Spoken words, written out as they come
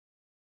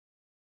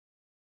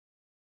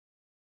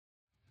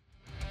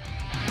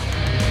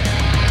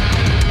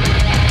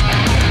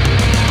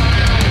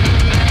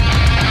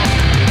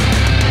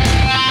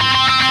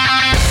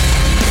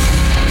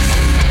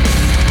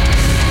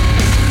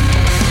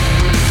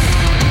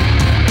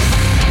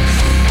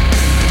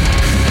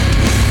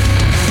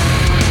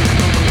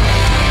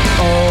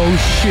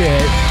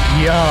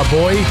Yeah,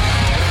 boy.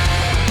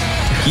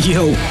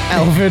 Yo,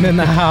 Elvin in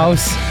the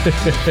house.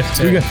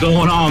 what's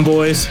going on,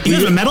 boys? You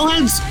guys are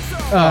metalheads?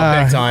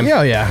 Big time.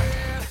 Yeah.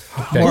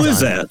 Who is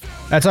that?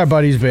 That's our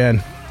buddy's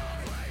band.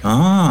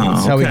 Oh,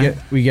 That's how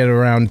we get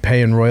around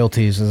paying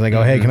royalties. It's like,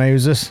 oh, hey, can I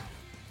use this?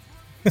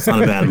 It's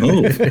not a bad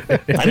move. I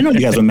didn't know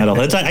you guys were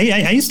metalheads.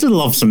 I used to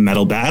love some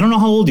metal band. I don't know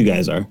how old you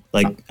guys are.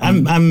 Like,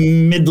 I'm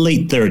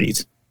mid-late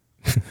 30s.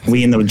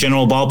 We in the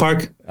general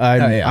ballpark?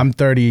 I'm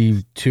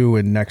 32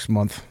 in next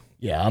month.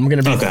 Yeah, I'm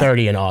going to be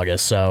 30 in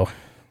August, so...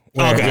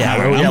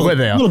 Okay. We're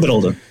there. A little bit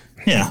older.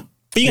 Yeah.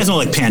 But you guys know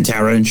like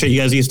Pantera and shit. You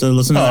guys used to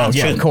listen to that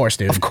yeah, shit? of course,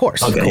 dude. Of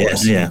course. Okay,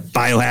 yeah.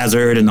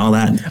 Biohazard and all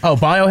that. Oh,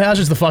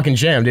 Biohazard's the fucking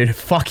jam, dude.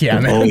 Fuck yeah,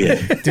 man. Oh, yeah.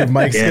 Dude,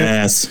 Mike's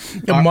Yes.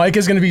 Mike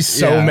is going to be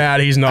so mad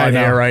he's not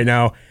here right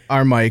now.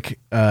 Our Mike,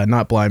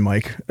 not blind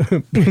Mike.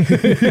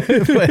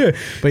 but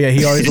yeah,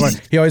 he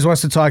always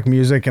wants to talk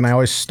music, and I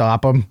always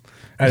stop him.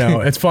 I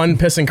know. It's fun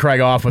pissing Craig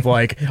off with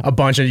like a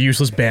bunch of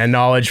useless band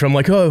knowledge from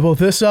like, oh, well,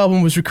 this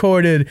album was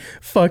recorded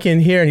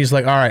fucking here. And he's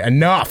like, all right,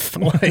 enough.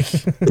 Like,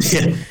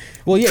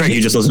 well, yeah. Craig, you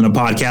just listen to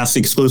podcasts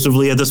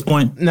exclusively at this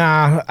point?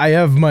 Nah, I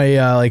have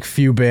my like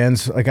few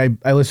bands. Like I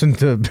listen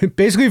to,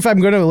 basically if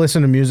I'm going to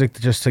listen to music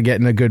just to get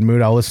in a good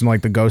mood, I'll listen to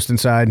like the Ghost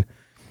Inside.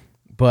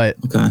 But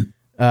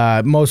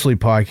mostly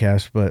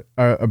podcasts. But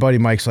our buddy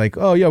Mike's like,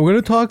 oh yeah, we're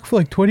going to talk for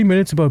like 20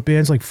 minutes about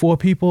bands like 4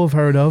 people have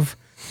heard of.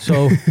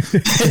 So,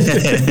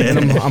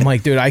 and I'm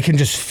like, dude, I can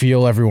just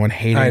feel everyone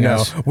hating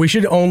us. We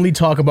should only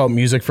talk about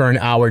music for an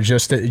hour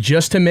just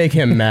to make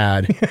him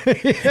mad.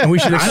 And we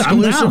should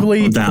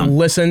exclusively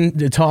listen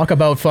to talk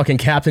about fucking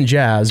Captain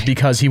Jazz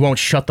because he won't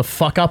shut the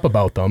fuck up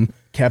about them.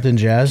 Captain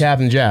Jazz?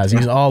 Captain Jazz.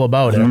 He's all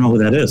about it. I don't know who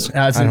that is.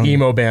 That's an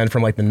emo band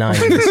from like the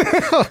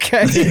 90s.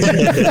 Okay.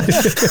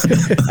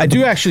 I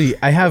do actually,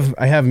 I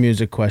have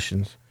music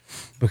questions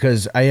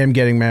because I am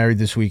getting married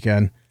this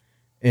weekend.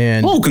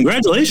 And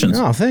congratulations.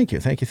 Oh, thank you.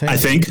 I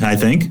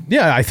think.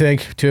 Yeah, I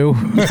think too.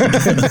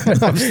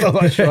 I'm still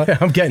not sure.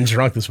 I'm getting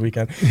drunk this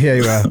weekend. Yeah,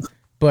 you are.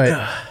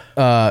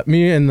 But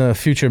me and the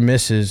future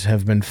missus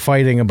have been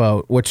fighting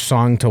about which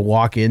song to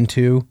walk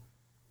into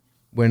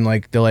when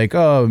like they're like,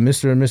 oh,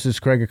 Mr. and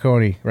Mrs. Craig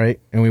Coney, right?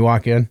 And we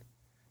walk in.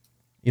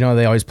 You know,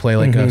 they always play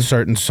like a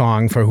certain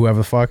song for whoever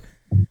the fuck.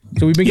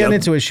 So we've been getting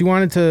into it. She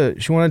wanted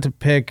to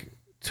pick,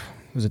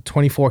 was it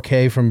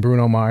 24K from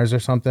Bruno Mars or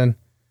something?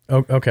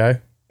 Oh, okay.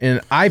 And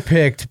I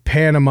picked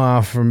Panama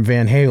from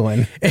Van Halen.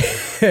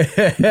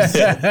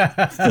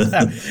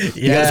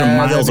 You guys are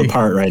miles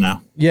apart right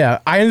now. Yeah,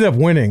 I ended up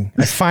winning.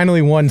 I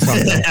finally won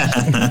something.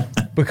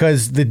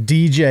 Because the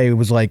DJ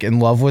was like in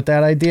love with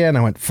that idea. And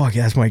I went, fuck,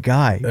 yeah, that's my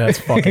guy. That's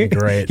fucking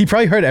great. He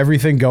probably heard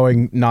everything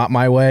going not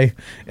my way.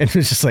 And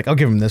was just like, I'll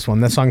give him this one.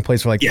 That song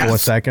plays for like 4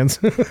 seconds.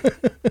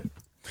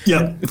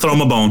 Yep, throw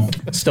him a bone.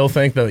 Still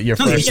think that your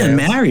first you're getting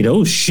married.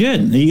 Oh shit!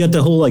 You got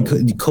the whole like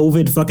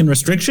COVID fucking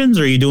restrictions.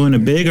 Or are you doing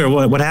it big, or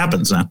what? What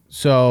happens now?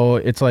 So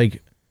it's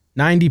like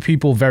 90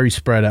 people, very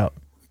spread out.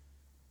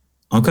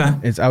 Okay,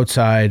 it's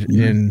outside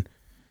in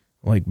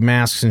like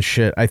masks and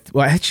shit. I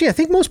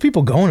think most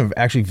people going are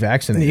actually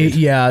vaccinated.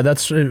 Yeah,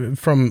 that's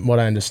from what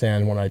I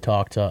understand when I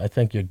talked to I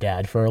think your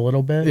dad for a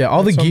little bit. Yeah,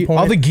 all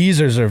the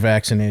geezers are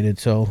vaccinated,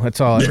 so that's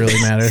all that really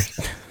matters.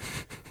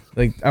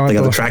 Like they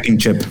got the tracking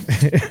chip.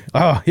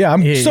 Oh yeah,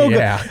 I'm so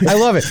good. I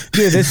love it,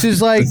 dude. This is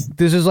like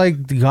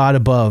God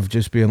above,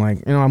 just being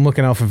like, I'm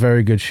looking out for a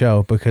very good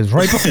show because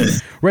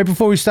right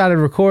before we started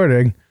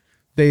recording,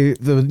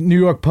 the New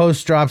York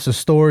Post drops a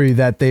story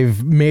that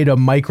they've made a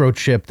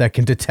microchip that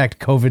can detect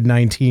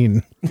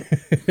COVID-19.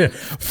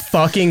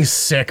 Fucking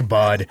sick,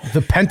 bud.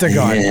 The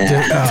Pentagon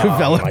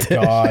developed it.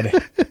 Oh my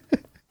God.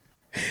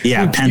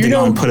 Yeah,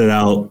 Pentagon put it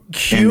out,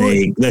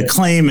 and the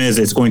claim is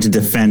it's going to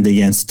defend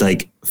against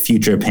like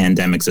future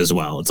pandemics as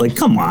well. It's like,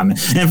 come on.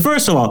 And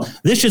first of all,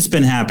 this shit's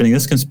been happening.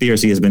 This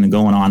conspiracy has been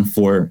going on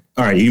for,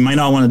 all right, you might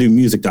not want to do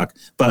music talk,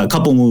 but a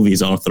couple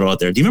movies I'll throw out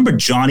there. Do you remember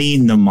Johnny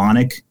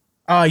Mnemonic?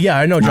 Yeah,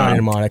 I know Johnny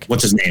Mnemonic.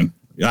 What's his name?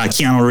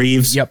 Keanu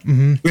Reeves. Yep.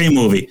 Mm-hmm. Great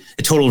movie.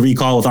 A Total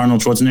Recall with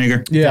Arnold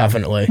Schwarzenegger. Yeah,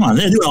 definitely. Come on,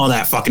 they do all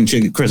that fucking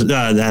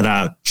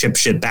chip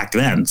shit back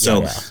then.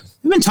 So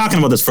we've been talking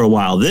about this for a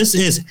while. This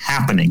is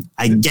happening.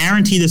 I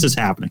guarantee this is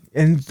happening.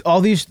 And all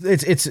these,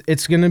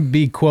 it's going to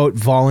be, quote,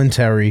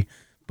 voluntary,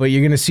 but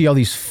you're going to see all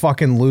these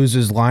fucking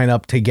losers line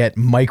up to get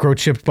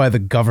microchipped by the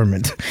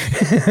government.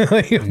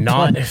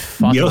 Not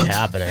fucking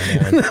happening,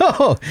 man.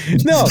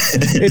 No.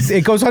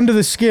 It goes under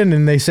the skin,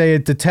 and they say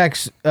it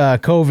detects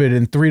COVID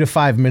in 3 to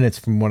 5 minutes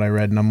from what I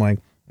read. And I'm like,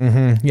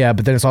 yeah,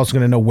 but then it's also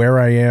going to know where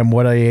I am,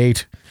 what I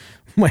ate.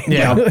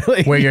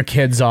 Where your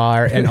kids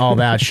are and all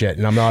that shit,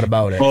 and I'm not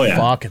about it. Oh, yeah.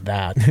 Fuck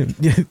that.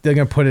 They're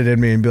gonna put it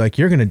in me and be like,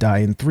 "You're gonna die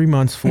in 3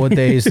 months, 4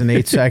 days, and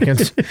 8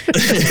 seconds."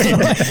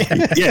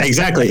 Yeah,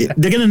 exactly.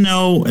 They're gonna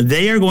know.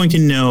 They are going to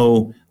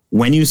know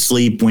when you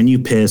sleep, when you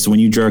piss, when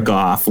you jerk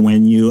off,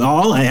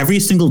 every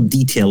single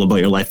detail about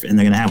your life, and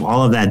they're gonna have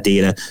all of that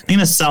data. They're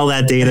gonna sell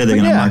that data. They're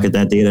gonna market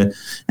that data.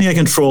 They're gonna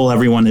control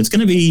everyone. It's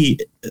gonna be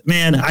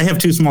man, I have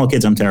 2 small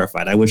kids. I'm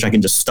terrified. I wish I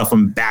can just stuff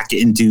them back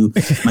into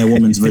my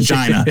woman's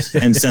vagina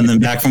and send them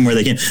back from where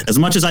they came. As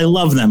much as I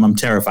love them, I'm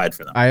terrified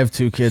for them. I have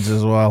 2 kids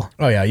as well.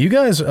 Oh yeah, you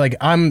guys, like,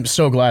 I'm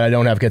so glad I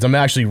don't have kids. I'm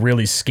actually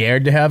really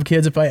scared to have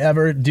kids if I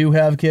ever do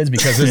have kids,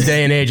 because this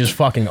day and age is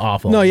fucking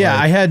awful. No, yeah,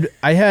 like,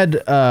 I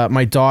had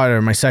my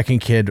daughter, my second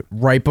kid,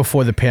 right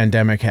before the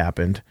pandemic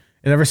happened.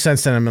 And ever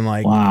since then, I've been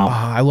like, wow. Oh,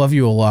 I love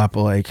you a lot,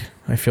 but like,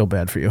 I feel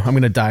bad for you. I'm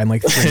going to die in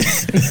like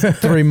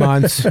 3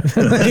 months.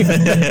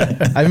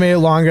 I made it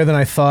longer than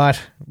I thought,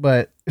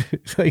 but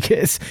like,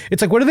 it's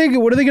like, what are they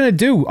going to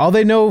do? All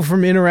they know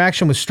from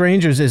interaction with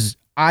strangers is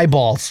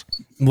eyeballs.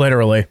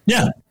 Literally.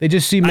 Yeah. They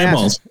just see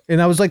masks. And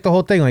that was like the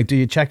whole thing. Like, do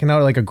you checking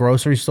out at like a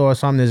grocery store or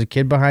something? There's a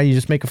kid behind you,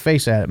 just make a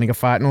face at it, make a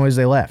fart noise,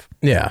 they laugh.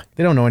 Yeah.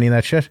 They don't know any of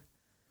that shit.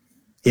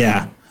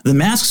 Yeah. The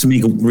masks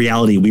make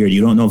reality weird. You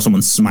don't know if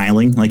someone's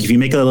smiling. Like if you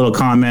make a little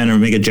comment or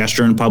make a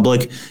gesture in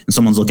public and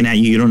someone's looking at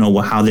you, you don't know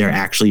how they're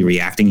actually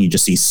reacting. You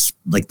just see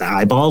like the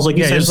eyeballs. Like,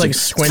 yeah, just like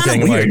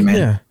squinting. Weird, like,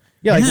 man.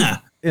 Yeah. Like,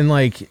 and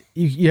like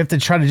you have to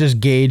try to just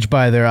gauge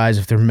by their eyes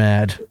if they're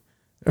mad.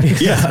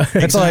 Yeah,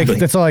 that's exactly.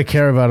 That's all I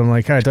care about. I'm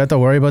like, all right, do I have to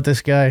worry about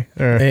this guy?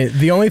 Or... Hey,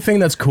 the only thing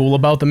that's cool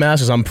about the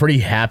mask is I'm pretty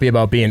happy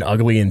about being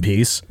ugly in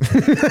peace.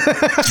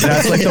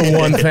 That's like the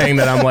one thing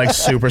that I'm like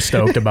super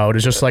stoked about.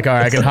 It's just like, all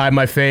right, I can hide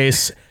my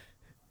face.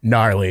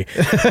 Gnarly.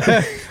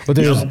 Well,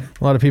 there's a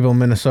lot of people in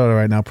Minnesota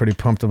right now pretty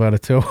pumped about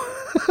it too.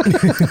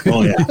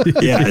 Oh yeah.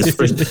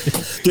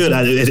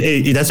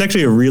 Dude, that's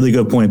actually a really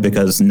good point,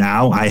 because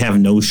now I have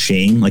no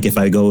shame. Like if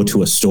I go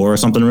to a store or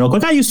something real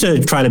quick, I used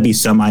to try to be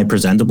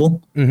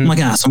semi-presentable. I'm like,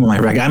 someone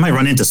I might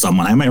run into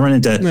someone. I might run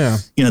into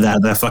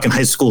that fucking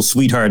high school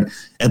sweetheart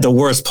at the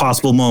worst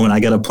possible moment. I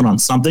got to put on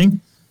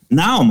something.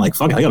 Now I'm like,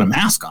 fuck it, I got a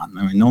mask on.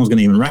 I mean, no one's going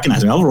to even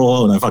recognize me. I'll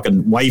roll out in a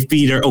fucking wife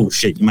beater. Oh,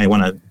 shit, you might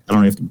want to, I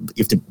don't know if you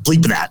have to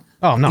bleep that.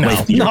 Oh, no. I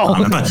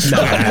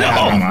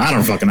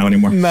don't fucking know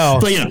anymore. No.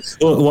 But,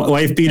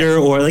 wife beater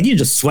or like you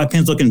just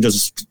sweatpants looking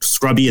just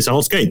scrubby as hell.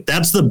 It's great.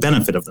 That's the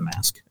benefit of the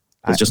mask.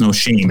 There's just no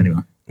shame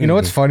anymore. You know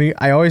what's funny?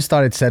 I always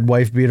thought it said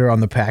wife beater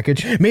on the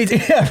package. Me too.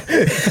 Yeah.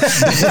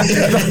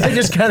 I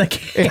just kind of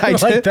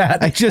like that.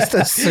 I just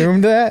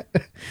assumed that.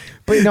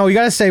 But no, you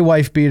got to say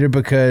wife beater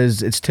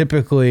because it's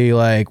typically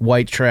like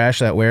white trash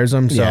that wears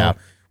them. So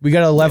we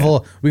got to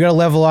level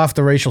off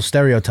the racial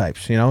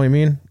stereotypes. You know what I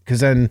mean? Because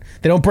then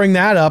they don't bring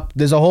that up.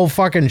 There's a whole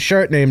fucking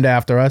shirt named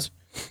after us.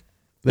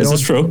 This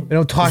is true. They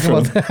don't talk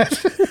about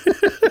that.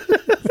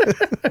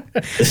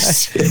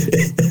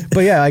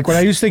 But yeah, like when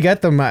I used to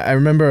get them, I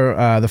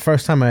remember the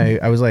first time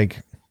I was like,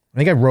 I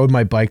think I rode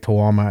my bike to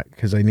Walmart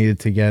because I needed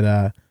to get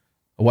a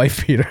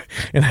wife beater,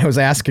 and I was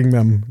asking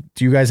them,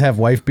 do you guys have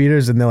wife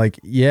beaters? And they're like,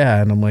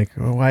 yeah. And I'm like,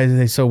 oh, why are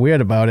they so weird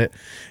about it?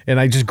 And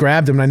I just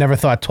grabbed them and I never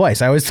thought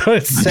twice. I always thought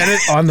it said it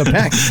on the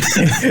pack.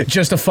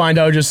 Just to find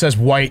out, it just says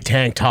white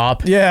tank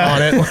top on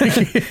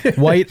it. Like,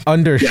 white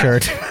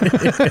undershirt.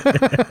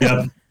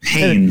 Yep.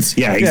 Hanes.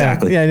 Yeah,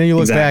 exactly. Yeah, and then you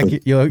look back,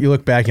 you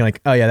look back and you're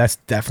like, oh yeah, that's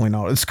definitely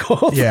not what it's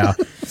called. Yeah.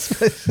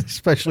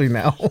 Especially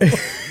now.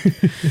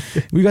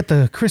 We got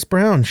the Chris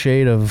Brown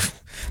shade of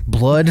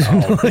blood.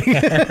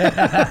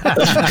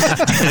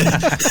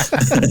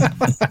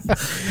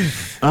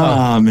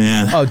 Oh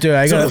man. Oh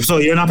dude, so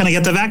you're not gonna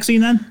get the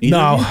vaccine then?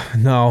 No.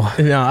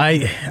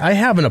 I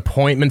have an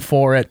appointment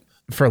for it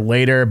for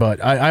later, but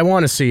I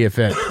want to see if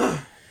it.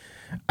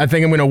 I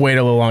think I'm going to wait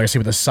a little longer to see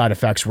what the side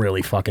effects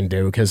really fucking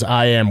do, because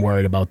I am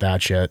worried about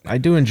that shit. I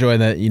do enjoy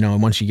that,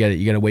 once you get it,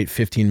 you got to wait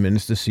 15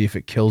 minutes to see if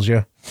it kills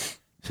you.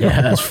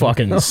 Yeah, that's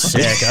fucking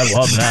sick. I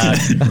love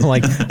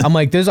that. I'm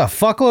like, there's a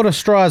fuckload of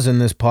straws in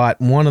this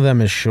pot. One of them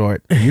is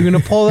short. You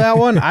going to pull that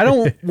one? I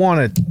don't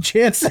want to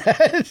chance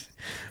that.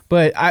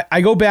 But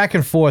I go back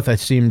and forth, it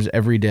seems,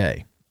 every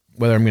day,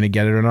 whether I'm going to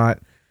get it or not.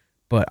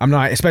 But I'm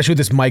not, especially with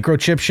this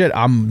microchip shit,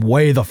 I'm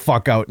way the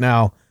fuck out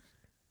now.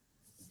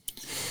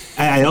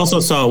 I also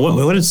saw,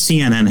 what did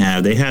CNN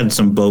have? They had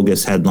some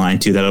bogus headline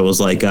too that it was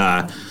like,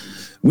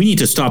 we need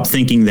to stop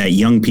thinking that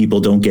young people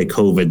don't get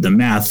COVID. The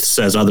math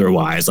says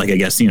otherwise. Like, I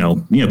guess,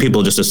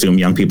 people just assume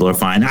young people are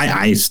fine.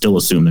 I still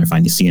assume they're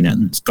fine. You see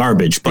CNN, it's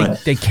garbage, but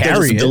they carry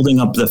they're just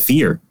building up the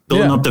fear.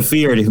 Up the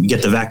fear to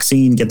get the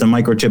vaccine, get the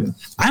microchip.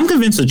 I'm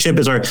convinced the chip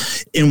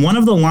is in one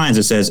of the lines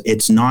it says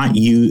it's not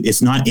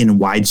in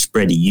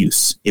widespread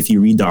use. If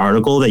you read the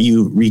article that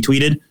you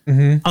retweeted,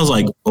 I was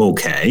like,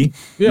 okay,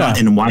 not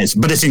in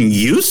but it's in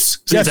use.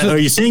 So are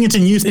you saying it's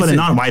in use, but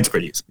not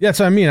widespread use? Yeah,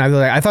 that's what I mean.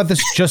 I thought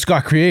this just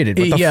got created.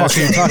 What the fuck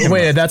are you talking about?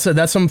 Wait,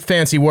 that's some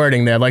fancy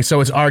wording there. Like,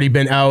 so it's already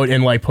been out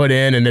and like put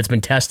in, and it's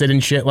been tested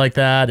and shit like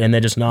that, and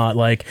they're just not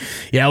like,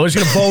 we're just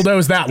gonna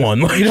bulldoze that one.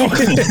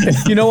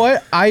 You know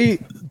what? I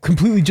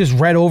completely just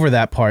read over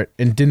that part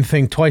and didn't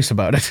think twice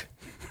about it.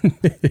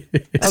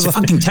 That's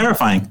fucking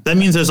terrifying. That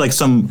means there's like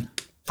some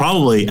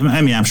probably,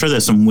 I'm sure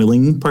there's some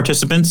willing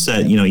participants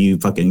that, you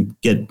fucking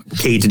get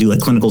paid to do like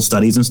clinical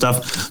studies and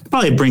stuff.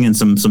 Probably bring in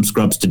some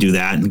scrubs to do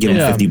that and give them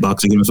 $50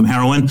 and give them some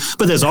heroin.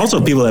 But there's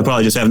also people that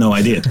probably just have no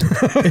idea.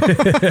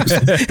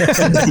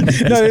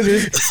 No,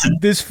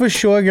 there's for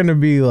sure going to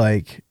be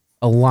like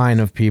a line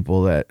of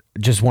people that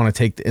just want to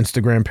take the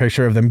Instagram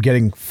picture of them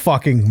getting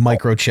fucking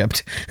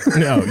microchipped.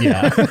 Oh,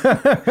 yeah.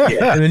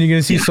 And then you're going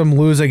to see some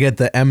loser get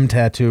the M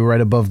tattoo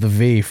right above the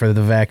V for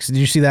the vaccine.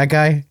 Did you see that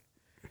guy?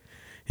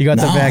 He got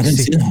the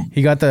vaccine.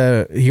 He got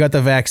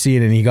the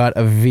vaccine, and he got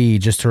a V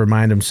just to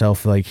remind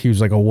himself like he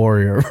was like a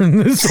warrior.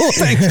 This whole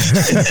thing,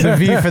 the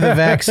V for the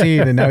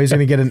vaccine, and now he's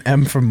gonna get an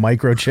M from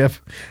microchip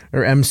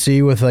or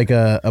MC with like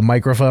a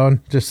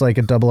microphone, just like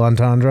a double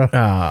entendre.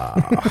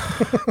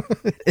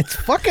 It's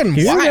fucking Can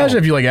you wild. imagine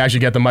if you like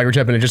actually get the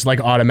microchip and it just like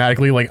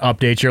automatically like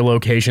updates your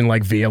location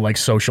like via like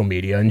social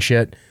media and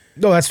shit?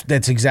 No,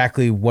 that's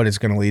exactly what it's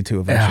going to lead to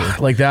eventually. Yeah,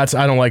 like I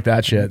don't like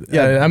that shit.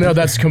 Yeah. I mean,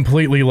 that's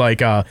completely like,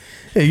 that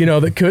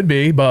could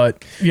be,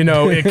 but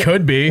it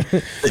could be.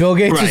 Bill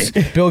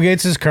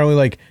Gates is currently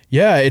like,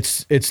 yeah,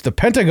 it's the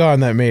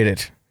Pentagon that made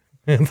it.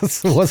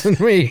 This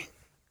wasn't me.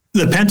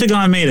 The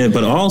Pentagon made it,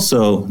 but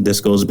also this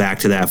goes back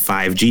to that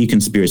 5G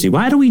conspiracy.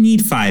 Why do we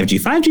need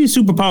 5G? 5G is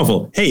super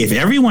powerful. Hey, if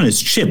everyone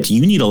is chipped,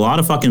 you need a lot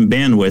of fucking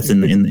bandwidth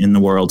in the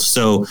world.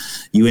 So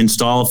you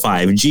install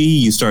 5G,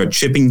 you start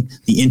chipping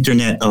the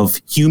internet of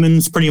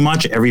humans pretty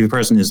much. Every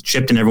person is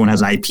chipped and everyone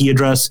has an IP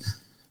address.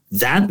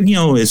 That,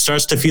 it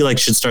starts to feel like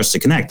shit starts to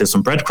connect. There's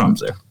some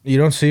breadcrumbs there. You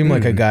don't seem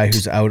like a guy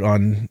who's out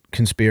on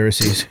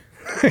conspiracies.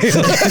 I'm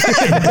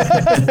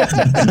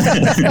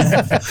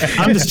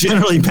just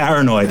generally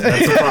paranoid.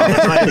 That's the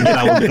problem.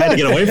 I had to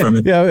get away from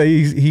it. Yeah,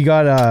 he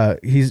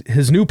got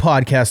his new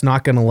podcast,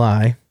 Not Gonna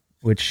Lie,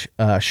 which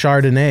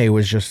Chardonnay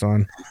was just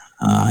on.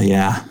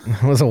 Yeah,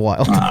 it was a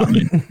while.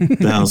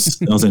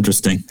 That was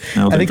interesting.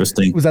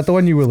 Interesting. Was that the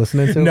one you were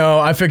listening to? No,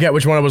 I forget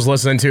which one I was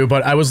listening to,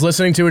 but I was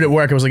listening to it at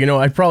work. I was like,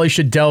 I probably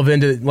should delve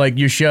into like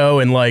your show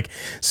and like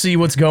see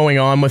what's going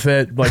on with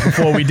it, like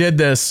before we did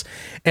this.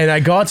 And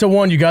I got to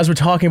one, you guys were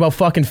talking about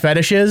fucking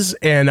fetishes,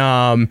 and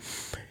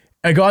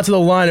I got to the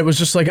line. It was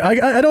just like,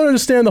 I don't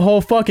understand the whole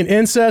fucking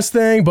incest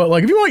thing, but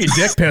like, if you want your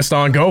dick pissed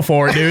on, go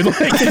for it, dude.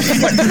 Like,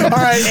 all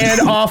right,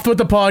 and off with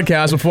the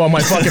podcast before my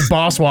fucking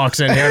boss walks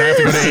in here and I have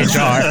to go to HR.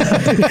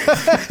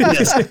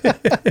 Yes.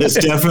 It's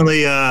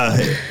definitely.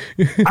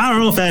 I don't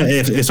know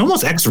if it's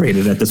almost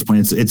X-rated at this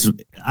point.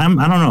 I don't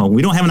know.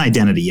 We don't have an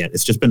identity yet.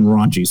 It's just been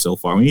raunchy so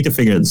far. We need to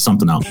figure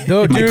something out.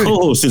 No, my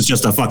co-host is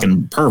just a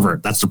fucking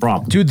pervert. That's the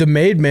problem. Dude, the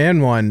Made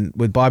Man one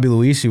with Bobby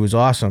Luisi was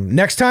awesome.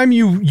 Next time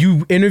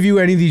you interview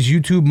any of these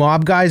YouTube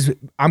mob guys,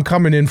 I'm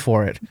coming in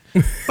for it.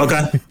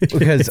 Okay.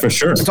 Because for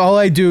sure. That's all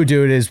I do,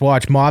 dude, is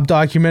watch mob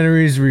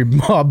documentaries, read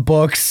mob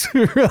books,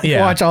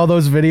 watch all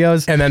those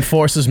videos. And then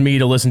forces me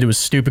to listen to his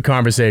stupid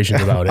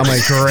conversations about it. I'm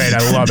like, great,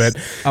 I love it.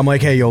 I'm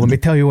like, hey, yo, let me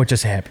tell you what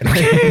just happened.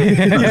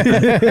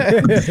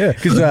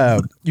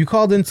 Because you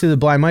called into the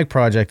Blind Mike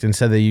Project and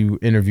said that you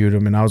interviewed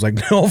him, and I was like,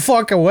 no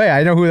fucking way,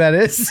 I know who that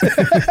is.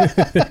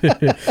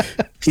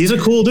 He's a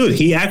cool dude.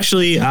 He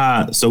actually,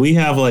 so we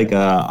have like a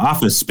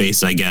office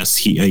space, I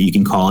guess you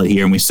can call it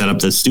here, and we set up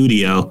the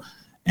studio,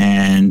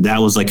 and that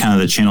was like kind of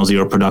the Channel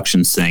Zero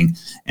Productions thing.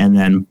 And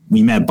then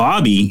we met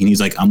Bobby, and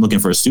he's like, I'm looking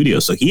for a studio.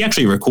 So he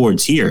actually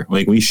records here.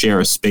 Like we share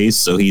a space,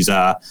 so he's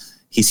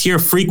here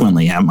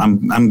frequently.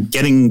 I'm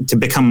getting to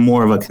become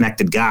more of a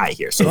connected guy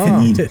here. So if you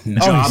need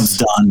jobs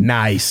done,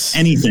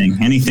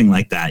 anything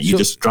like that, you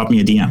just drop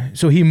me a DM.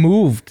 So he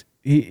moved.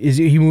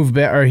 He moved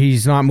back, or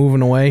he's not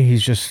moving away?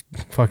 He's just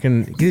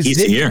fucking.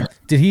 He's here.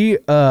 Did he?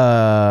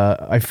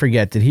 I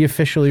forget. Did he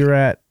officially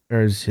rat,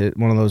 or is it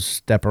one of those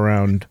step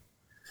around?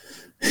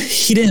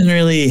 He didn't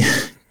really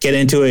get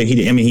into it.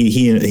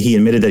 He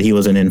admitted that he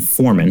was an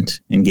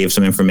informant and gave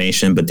some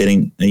information, but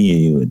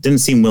didn't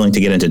seem willing to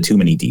get into too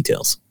many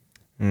details.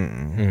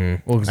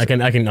 Mm-hmm. Well, I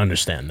can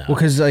understand that. Well,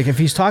 because like if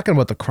he's talking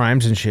about the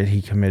crimes and shit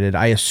he committed,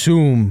 I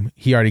assume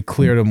he already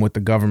cleared them with the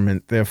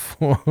government.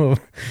 Therefore,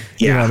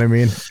 you know what I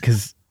mean?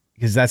 Because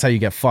that's how you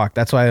get fucked.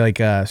 That's why like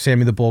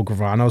Sammy the Bull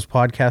Gravano's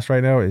podcast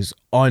right now is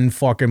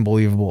unfucking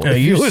believable.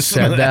 You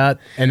said that,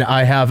 and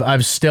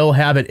I've still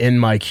have it in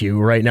my queue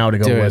right now to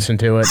go listen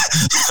to it.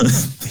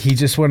 He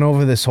just went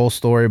over this whole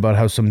story about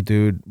how some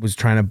dude was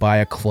trying to buy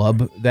a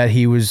club that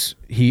he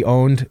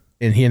owned.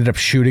 And he ended up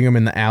shooting him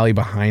in the alley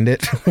behind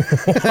it.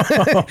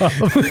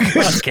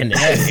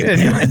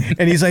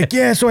 And he's like,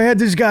 yeah, so I had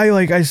this guy,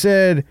 like I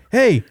said,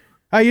 hey,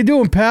 how you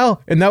doing,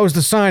 pal? And that was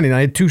the sign. And I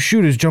had two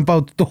shooters jump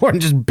out the door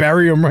and just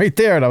bury him right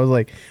there. And I was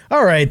like,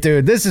 all right,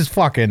 dude, this is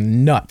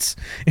fucking nuts.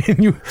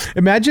 And you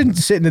imagine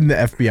sitting in the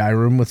FBI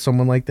room with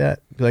someone like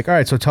that. Be like, all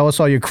right, so tell us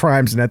all your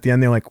crimes. And at the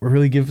end, they're like, we're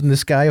really giving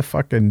this guy a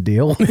fucking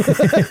deal.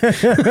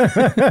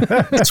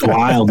 It's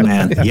wild,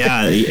 man.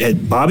 Yeah,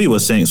 Bobby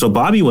was saying. So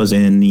Bobby was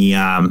in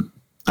the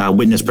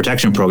witness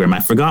protection program. I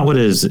forgot what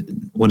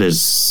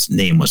his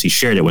name was. He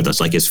shared it with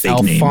us, like his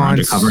fake name, or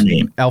undercover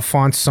name.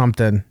 Alphonse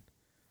something.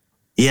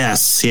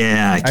 Yes,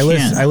 yeah.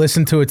 I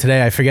listened to it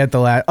today. I forget the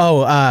last.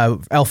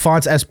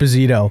 Alphonse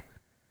Esposito.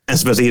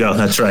 Esposito,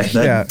 that's right.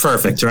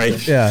 Perfect,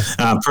 right? Yeah.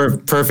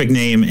 Perfect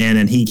name. And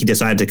then he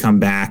decided to come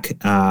back,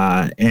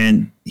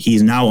 and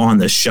he's now on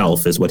the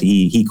shelf, is what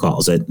he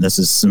calls it. This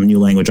is some new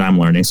language I'm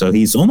learning. So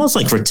he's almost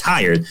like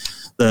retired.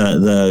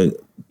 The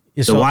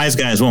wise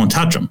guys won't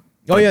touch him.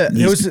 Oh yeah,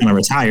 it was kind of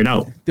retired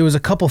out. There was a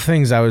couple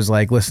things I was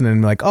like listening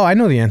and like, oh, I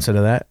know the answer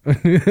to that.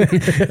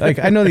 Like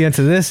I know the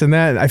answer to this and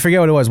that. I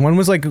forget what it was. One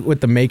was like with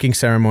the making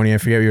ceremony. I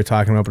forget what you were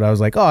talking about, but I was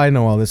like, oh, I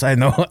know all this. I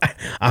know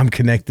I'm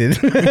connected.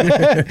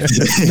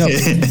 No,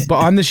 but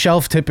on the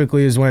shelf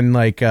typically is when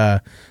like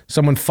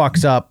someone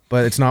fucks up,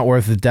 but it's not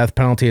worth the death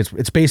penalty.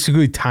 It's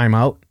basically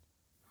timeout.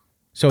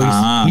 So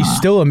he's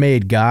still a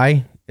made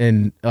guy,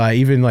 and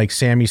even like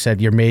Sammy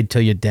said, you're made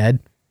till you're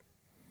dead.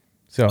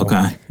 So,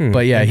 okay.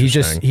 But yeah, he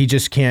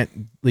just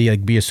can't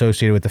like be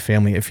associated with the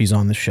family if he's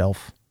on the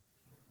shelf.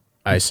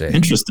 I see.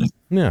 Interesting.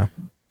 Yeah,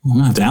 I'm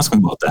gonna have to ask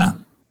him about that.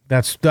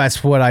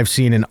 That's what I've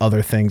seen in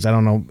other things. I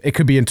don't know. It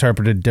could be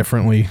interpreted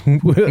differently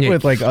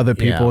with like other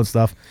people and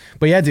stuff.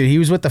 But yeah, dude, he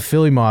was with the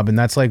Philly mob, and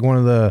that's like one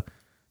of the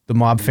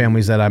mob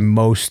families that I'm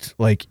most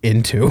like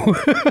into.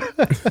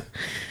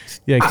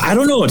 Yeah, I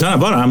don't know a ton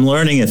about it. I'm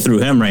learning it through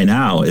him right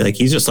now. Like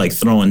he's just like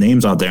throwing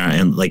names out there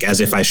and like as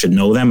if I should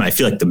know them. I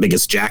feel like the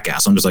biggest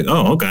jackass. I'm just like,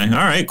 oh, okay, all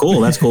right, cool,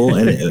 that's cool.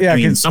 And yeah, I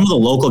mean, some of the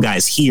local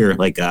guys here,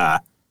 like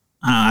I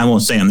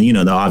won't say them,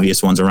 the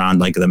obvious ones around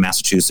like the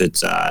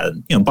Massachusetts,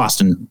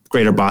 Boston,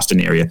 greater Boston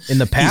area. In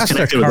the past, he's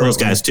connected with those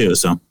guys too.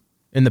 So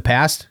in the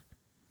past,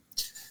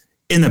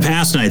 and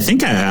I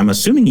think I'm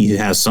assuming he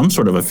has some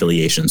sort of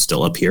affiliation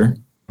still up here.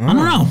 I don't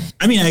know.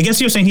 I mean, I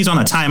guess you're saying he's on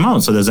a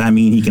timeout, so does that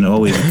mean he can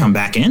always come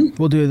back in?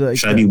 We'll do the.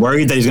 Should I be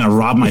worried that he's going to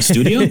rob my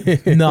studio?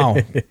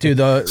 No, dude.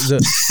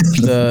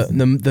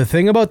 The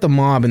thing about the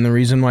mob and the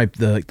reason why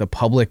the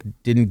public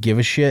didn't give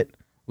a shit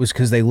was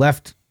because they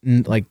left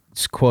like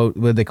quote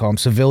what do they call them,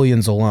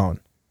 civilians alone.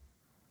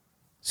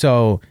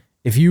 So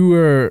if you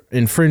were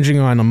infringing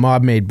on a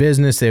mob-made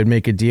business, they would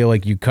make a deal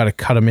like you cut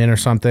them in or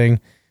something.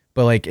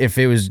 But like if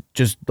it was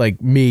just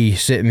like me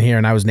sitting here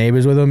and I was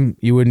neighbors with them,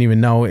 you wouldn't even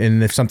know.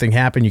 And if something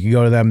happened, you could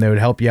go to them. They would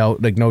help you out,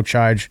 like no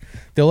charge.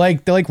 They're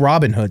like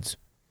Robin Hoods,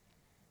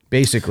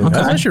 basically. Okay.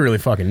 That's actually really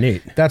fucking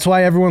neat. That's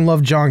why everyone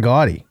loved John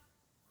Gotti,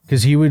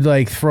 because he would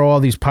like throw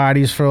all these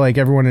parties for like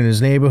everyone in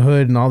his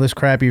neighborhood and all this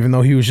crap, even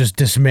though he was just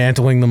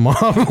dismantling the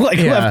mob like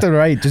left and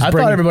right. I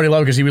thought everybody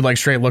loved because he would like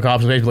straight look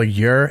off his face, like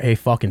you're a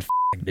fucking.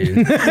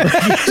 Dude. that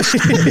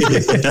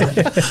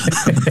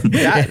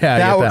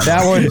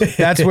one.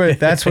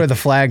 That's where the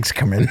flags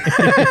come in.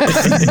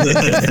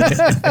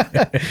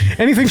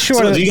 Anything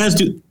short. So do you guys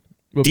do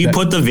you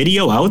put the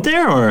video out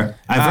there, or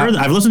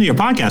I've listened to your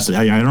podcast.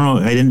 I don't know.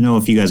 I didn't know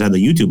if you guys had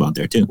the YouTube out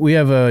there too. We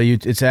have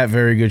it's at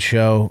Very Good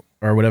Show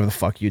or whatever the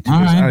fuck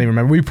YouTube is. I don't even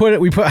remember.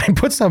 I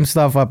put some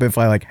stuff up if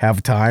I like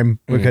have time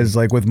because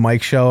like with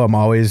Mike's show, I'm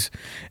always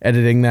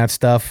editing that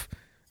stuff.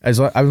 As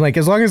long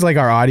as like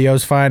our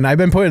audio's fine. I've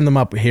been putting them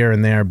up here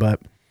and there, but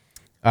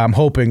I'm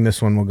hoping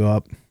this one will go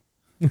up.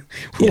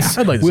 We'll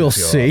see. We'll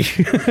see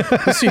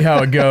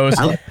how it goes.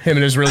 Him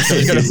and his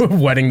relationship. Got a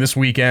wedding this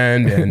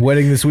weekend. And,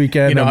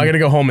 I got to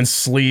go home and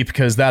sleep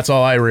because that's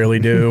all I really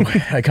do.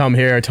 I come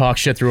here, talk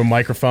shit through a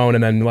microphone,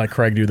 and then let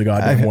Craig do the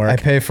goddamn work. I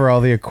pay for all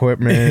the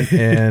equipment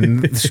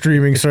and the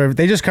streaming service.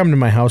 They just come to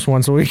my house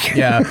once a week.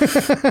 Yeah.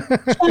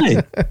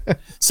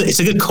 So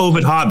it's a good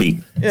COVID hobby.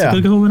 Yeah. It's a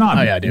good COVID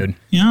hobby. Oh, yeah, dude.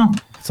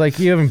 It's like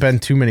you haven't been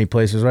too many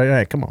places, right? All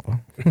right, come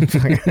on.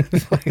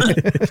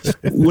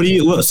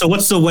 So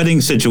what's the wedding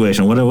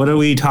situation? What are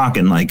we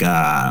talking? Like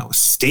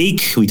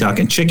steak? We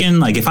talking chicken?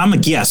 Like if I'm a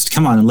guest,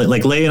 come on,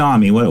 like lay it on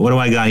me. What do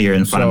I got here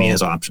in front of me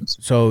as options?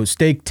 So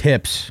steak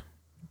tips.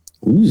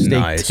 Ooh,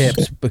 steak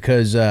tips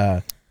because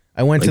I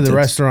went to the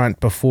restaurant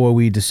before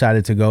we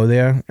decided to go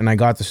there, and I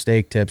got the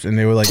steak tips, and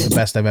they were like the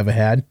best I've ever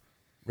had.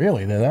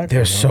 Really?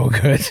 They're so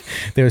good.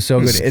 They're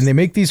so good. And they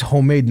make these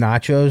homemade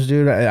nachos,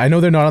 dude. I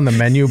know they're not on the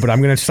menu, but I'm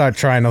going to start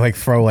trying to like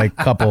throw like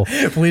a couple.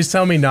 Please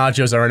tell me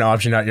nachos are an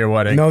option at your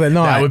wedding. No, they're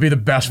not. That would be the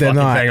best fucking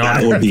thing on it.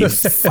 That would be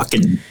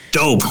fucking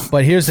dope.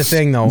 But here's the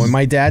thing though. When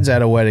my dad's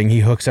at a wedding, he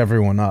hooks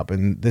everyone up,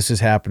 and this is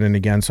happening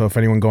again. So if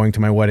anyone going to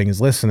my wedding is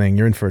listening,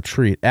 you're in for a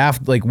treat.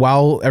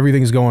 While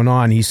everything's going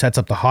on, he sets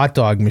up the hot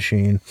dog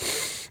machine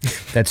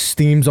that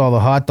steams all the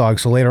hot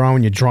dogs. So later on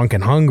when you're drunk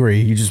and hungry,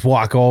 you just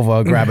walk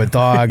over, grab a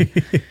dog,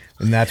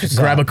 and that's what's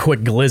grab a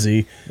quick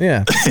glizzy.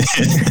 Yeah.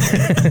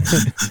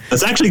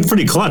 That's actually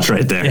pretty clutch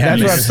right there. Yeah,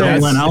 that's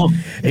what I'm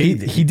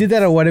saying. He did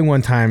that at a wedding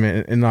one time,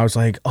 and I was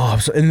like,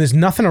 and there's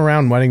nothing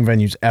around wedding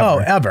venues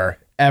ever.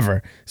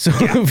 Ever. So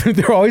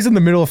they're always in the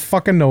middle of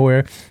fucking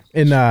nowhere.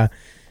 And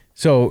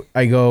so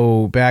I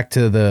go back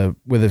to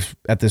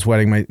at this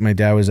wedding my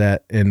dad was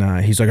at,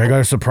 and he's like, I got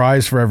a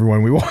surprise for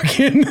everyone. We walk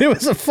in, there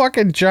was a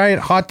fucking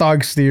giant hot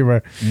dog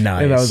steamer.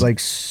 Nice. And I was like,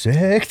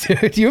 sick,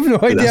 dude. You have no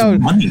idea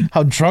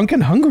how drunk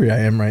and hungry I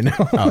am right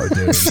now. Oh,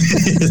 dude.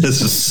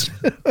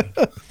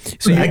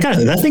 So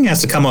that thing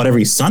has to come out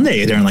every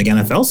Sunday during like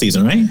NFL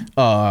season, right?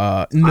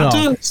 No. Hot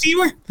dog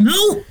steamer?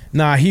 No.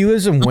 Nah, he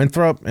lives in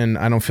Winthrop, and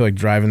I don't feel like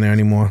driving there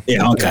anymore.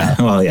 Yeah, okay.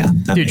 Yeah. Well, yeah.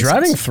 Dude,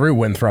 driving through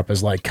Winthrop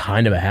is like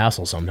kind of a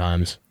hassle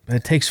sometimes.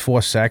 It takes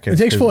 4 seconds.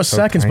 It takes 4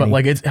 seconds, but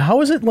like, how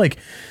is it like?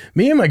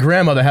 Me and my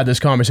grandmother had this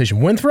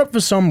conversation. Winthrop,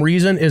 for some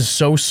reason, is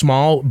so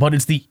small, but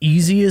it's the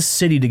easiest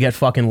city to get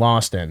fucking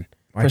lost in.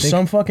 for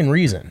some fucking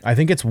reason. I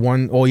think it's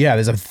one. Oh yeah,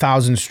 there's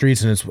 1,000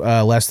 streets and it's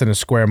less than a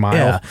square mile.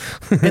 Yeah,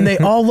 and they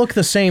all look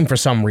the same for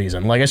some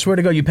reason. Like I swear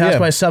to God, you pass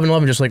by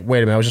 7-Eleven, just like, wait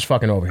a minute, I was just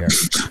fucking over here.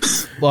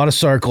 A lot of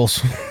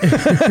circles.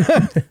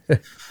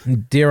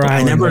 Deer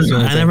Island.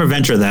 I never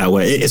venture that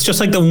way. It's just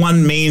like the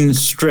one main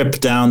strip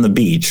down the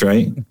beach,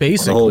 right?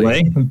 Basically, the whole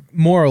way,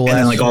 more or less, and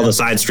then like all the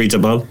side streets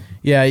above.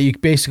 Yeah, you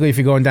basically, if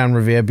you're going down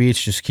Revere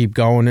Beach, just keep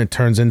going. It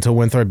turns into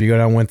Winthrop. You go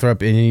down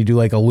Winthrop, and you do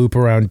like a loop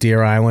around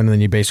Deer Island, and then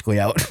you're basically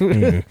out.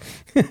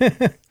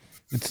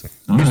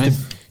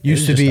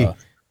 Used to be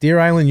Deer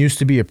Island used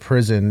to be a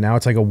prison. Now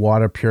it's like a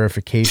water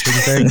purification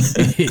thing.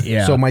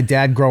 Yeah. So my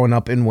dad, growing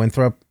up in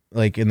Winthrop,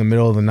 like in the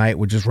middle of the night,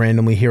 would just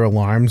randomly hear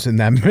alarms, and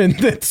that meant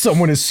that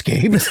someone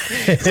escaped. So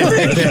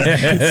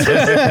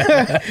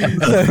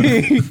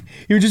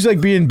he would just like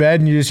be in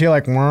bed, and you just hear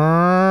like,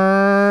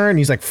 and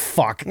he's like,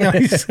 "Fuck!" No,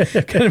 he's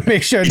gonna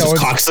make sure no one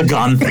cocks a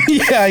gun.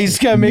 Yeah, he's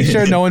gotta make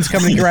sure no one's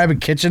coming to grab a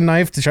kitchen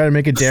knife to try to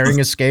make a daring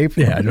escape.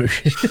 Yeah. No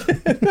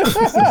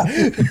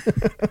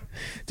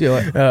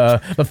Dude,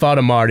 the thought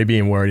of Marty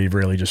being worried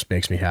really just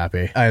makes me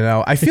happy. I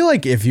know. I feel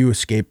like if you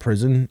escape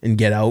prison and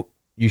get out,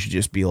 you should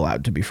just be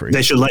allowed to be free.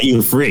 They should let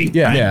you free.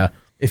 Yeah. Right? Yeah.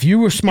 If you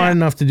were smart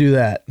enough to do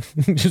that,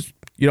 just,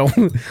 you know,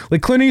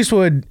 like Clint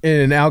Eastwood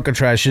in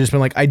Alcatraz should just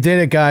been like, I did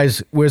it,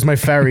 guys. Where's my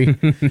ferry?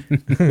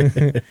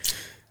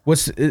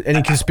 What's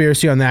any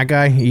conspiracy on that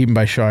guy? Eaten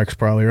by sharks,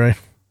 probably, right?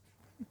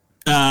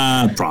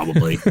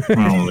 Probably.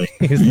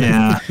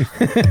 Yeah.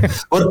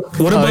 What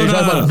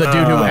about the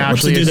dude who what's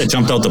actually the dude that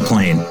jumped out the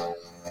plane?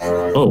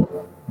 Oh,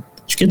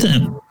 did you get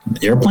the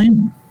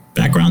airplane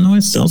background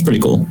noise? That was pretty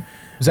cool.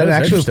 Is that an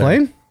actual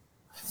plane?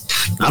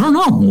 I don't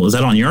know. Was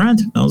that on your end?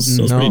 That was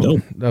pretty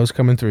dope. That was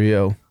coming through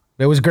you.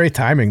 It was great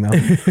timing, though. the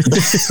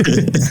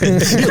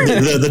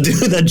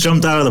dude that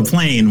jumped out of the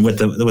plane with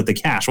the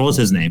cash. What was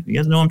his name? You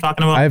guys know what I'm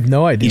talking about? I have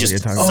no idea He what just you're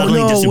talking about.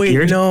 suddenly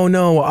disappeared.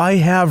 No, I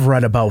have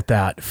read about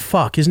that.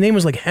 Fuck, his name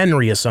was like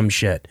Henry or some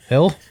shit.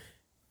 Hill?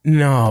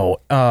 No,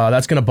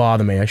 that's gonna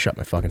bother me. I shut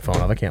my fucking phone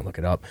off. I can't look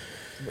it up.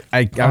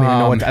 I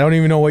don't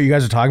even know what you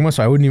guys are talking about,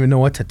 so I wouldn't even know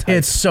what to type.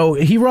 It's so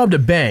he robbed a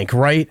bank,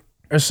 right,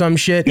 or some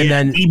shit, and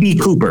then DB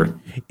Cooper.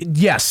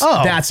 yes,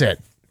 that's it.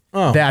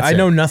 Oh, That's I it.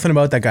 know nothing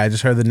about that guy. I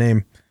just heard the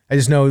name. I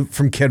just know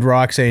from Kid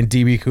Rock saying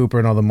DB Cooper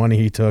and all the money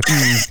he took.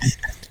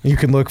 You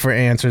can look for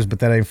answers, but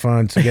that ain't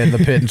fun. So get in the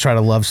pit and try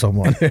to love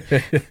someone.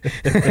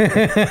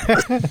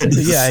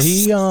 Yeah,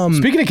 he.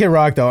 Speaking of Kid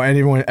Rock, though,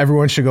 and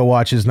everyone should go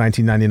watch his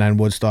 1999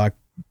 Woodstock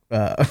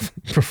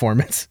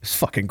performance. It's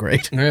fucking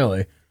great.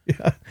 Really?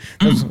 Yeah,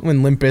 that was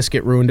when Limp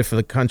Bizkit ruined it for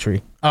the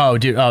country. Oh,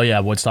 dude. Oh, yeah.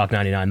 Woodstock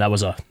 '99. That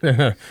was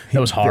that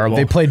was horrible.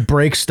 They played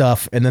break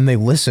stuff, and then they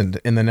listened,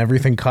 and then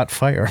everything caught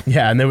fire.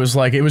 Yeah, and it was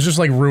just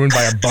like ruined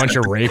by a bunch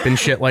of rape and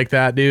shit like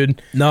that,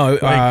 dude. No,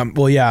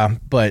 well, yeah,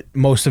 but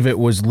most of it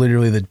was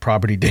literally the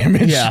property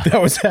damage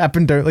that was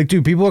happened. Like,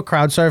 dude, people were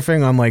crowd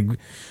surfing on like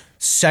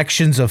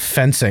sections of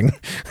fencing.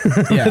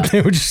 Yeah, that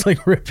they were just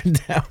like ripping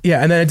down.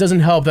 Yeah, and then it doesn't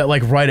help that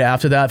like right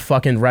after that,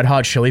 fucking Red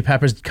Hot Chili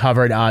Peppers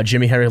covered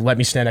Jimi Hendrix "Let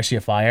Me Stand Next to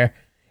Your Fire,"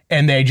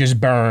 and they just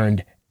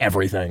burned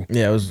everything.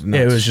 Yeah, it was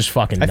nuts. It was just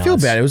fucking nuts. I feel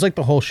bad. It was like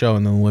the whole show,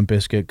 and then Limp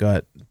Bizkit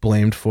got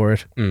blamed for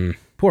it.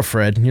 Poor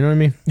Fred, you know what I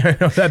mean?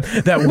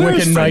 that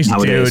wicked nice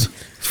dude.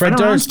 Fred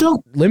Durst,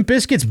 still? Limp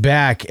Bizkit's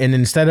back, and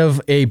instead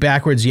of a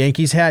backwards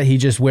Yankees hat, he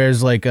just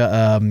wears like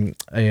a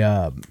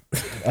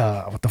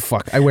what the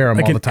fuck? I wear them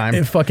like all the time.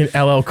 A fucking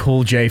LL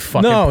Cool J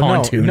fucking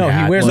pontoon no,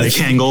 hat. he wears like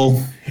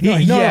Kangol.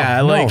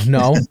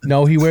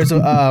 No, he wears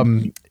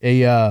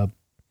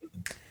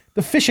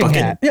the fishing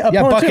hat. Yeah,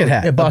 bucket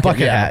hat. A bucket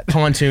hat.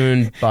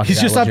 Pontoon bucket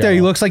He's just up there. He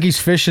looks like he's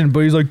fishing,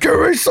 but he's like, give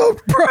me some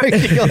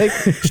break.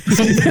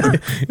 You're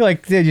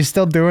like, dude, you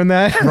still doing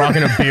that?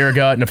 Rocking a beer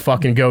gut and a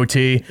fucking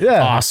goatee.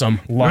 Yeah. Awesome.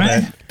 Love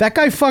it. That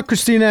guy fucked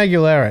Christina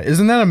Aguilera.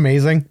 Isn't that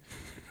amazing?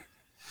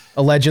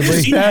 Allegedly.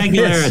 Christina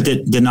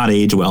Aguilera did not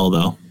age well,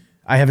 though.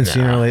 I haven't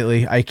seen her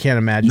lately. I can't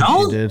imagine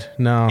she did.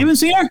 No. You haven't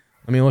seen her?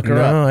 Let me look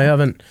her up. No, I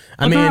haven't.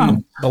 I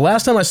mean, the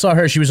last time I saw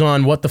her, she was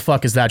on What the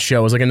Fuck Is That Show?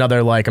 It was like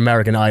another like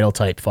American Idol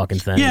type fucking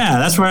thing. Yeah,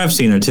 that's where I've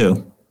seen her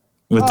too.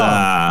 With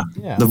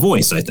The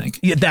Voice, I think.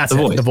 Yeah, that's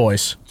it. The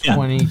Voice. Yeah.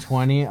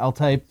 2020. I'll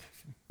type.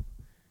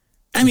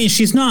 I mean,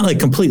 she's not like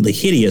completely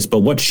hideous, but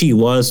what she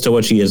was to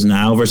what she is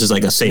now versus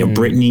like a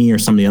Britney or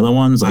some of the other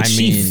ones, like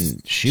she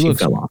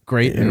looks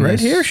great in right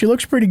this. here. She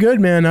looks pretty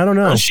good, man. I don't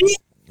know. She?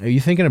 Are you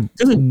thinking of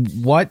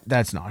what?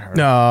 That's not her.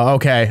 No,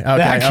 okay.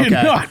 That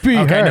cannot be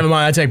her. Okay, never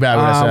mind. I take back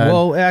what I said.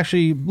 Well,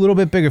 actually, a little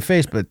bit bigger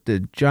face, but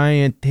the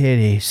giant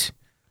titties.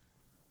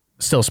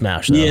 Still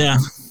smash, though. Yeah.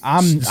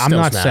 I'm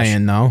not smash.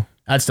 saying no.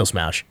 I'd still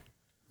smash.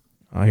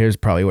 Oh, here's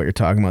probably what you're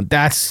talking about.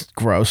 That's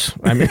gross.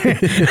 I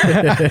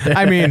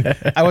mean,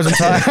 I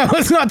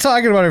was not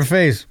talking about her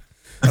face.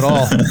 at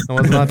all.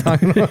 I was not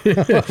talking about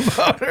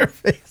her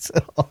face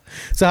at all.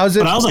 So how's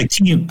it? But I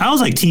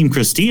was like team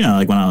Christina,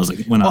 like when I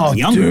was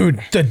younger.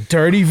 Dude, the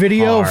dirty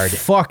video,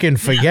 fucking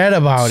forget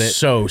about it.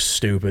 So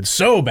stupid,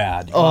 so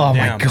bad. Oh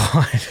my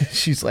God.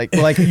 She's like,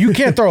 you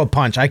can't throw a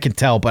punch. I can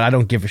tell, but I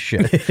don't give a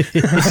shit.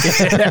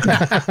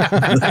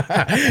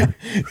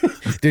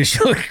 Dude, she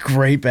looked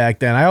great back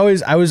then. I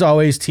was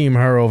always team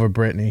her over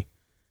Britney.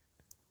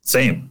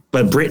 Same.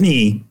 But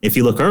Britney, if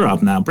you look her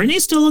up now,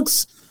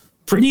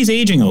 Britney's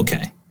aging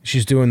okay.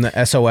 She's doing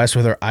the SOS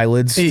with her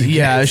eyelids.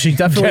 Yeah, she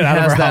definitely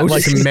has that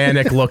like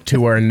manic look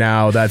to her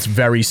now that's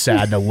very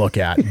sad to look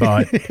at.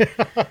 But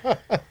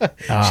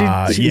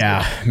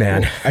yeah,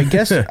 man. I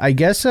guess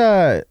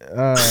her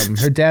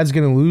dad's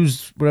gonna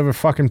lose whatever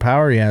fucking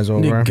power he has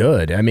over her.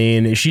 Good. I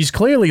mean, she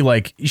clearly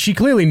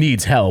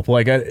needs help.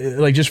 Like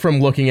just from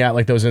looking at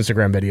like those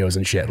Instagram videos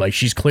and shit. Like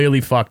she's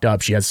clearly fucked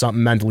up. She has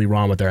something mentally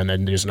wrong with her, and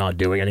then just not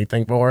doing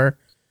anything for her.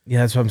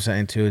 Yeah, that's what I'm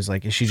saying too. Is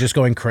like, is she just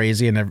going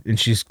crazy and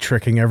she's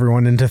tricking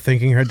everyone into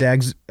thinking her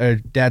dad's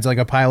like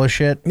a pile of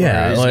shit?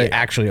 Yeah, or is like, he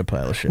actually a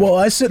pile of shit? Well,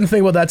 I sit and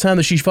think about that time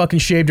that she fucking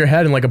shaved her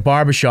head in like a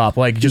barbershop,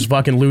 like just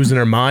fucking losing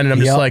her mind, and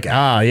I'm just like,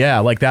 yeah,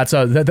 like that's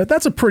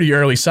a pretty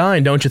early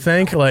sign, don't you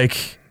think?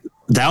 Like.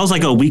 That was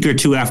like a week or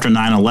two after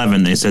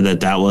 9/11. They said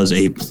that was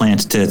a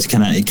plant to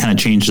kind of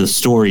change the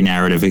story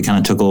narrative. It kind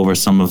of took over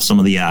some of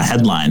the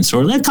headlines,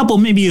 or a couple,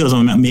 maybe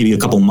a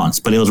couple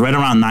months, but it was right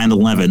around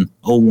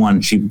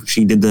 9/11/01.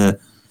 She did the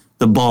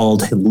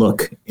bald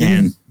look,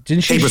 and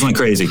papers went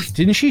crazy.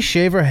 Didn't she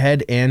shave her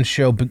head and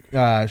show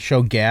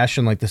gash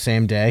in like the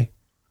same day?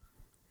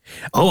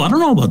 Oh, I don't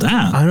know about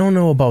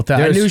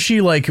that. I knew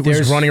she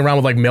was running around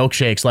with like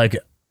milkshakes,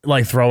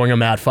 like throwing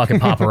them at fucking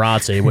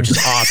paparazzi, which is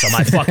awesome.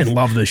 I fucking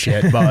love this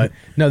shit. But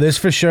no, there's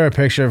for sure a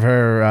picture of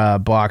her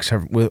box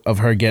of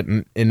her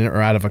getting in or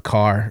out of a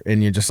car,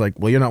 and you're just like,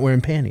 well, you're not wearing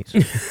panties.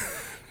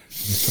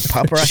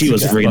 Paparazzi. She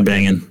was freaking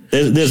banging.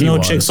 There's no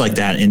chicks like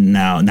that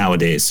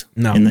nowadays.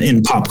 No,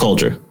 in pop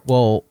culture.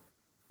 Well,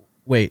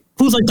 wait,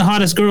 who's like the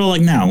hottest girl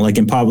like now, like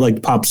in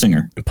pop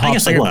singer? I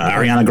guess like what,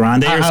 Ariana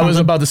Grande or something? I was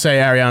about to say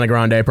Ariana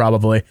Grande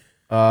probably.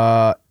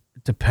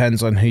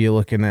 Depends on who you're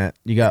looking at.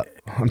 You got.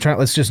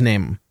 Let's just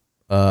name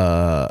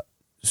them.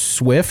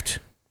 Swift.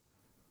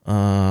 Who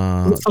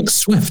the fuck's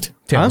Swift?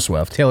 Taylor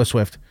Swift. Taylor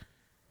Swift.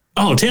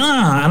 Oh,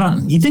 Taylor.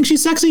 You think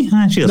she's sexy?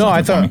 She doesn't. No,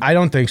 I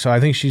don't think so.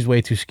 I think she's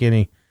way too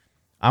skinny.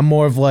 I'm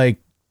more of like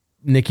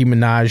Nicki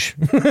Minaj.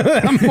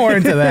 I'm more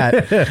into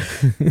that.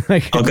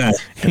 Okay.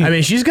 I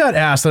mean, she's got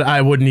ass that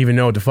I wouldn't even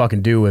know what to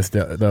fucking do with,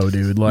 though,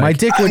 dude. Like, my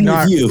dick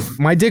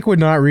would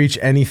not reach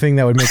anything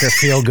that would make her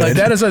feel good. Like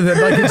that is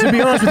to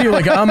be honest with you,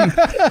 like I'm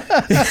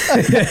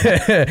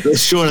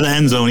short of the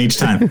end zone each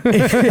time.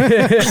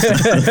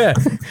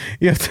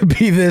 You have to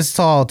be this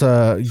tall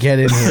to get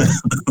in here,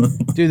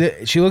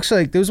 dude. She looks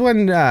like there was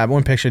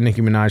one picture of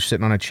Nicki Minaj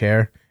sitting on a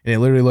chair. And it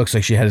literally looks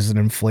like she has an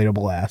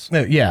inflatable ass.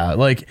 Yeah,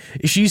 like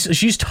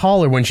she's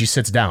taller when she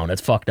sits down.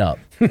 It's fucked up.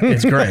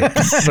 It's great, but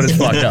it's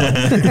fucked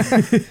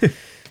up.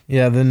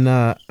 Yeah, then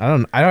I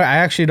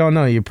actually don't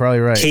know. You're probably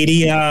right.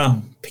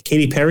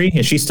 Katy Perry,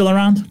 is she still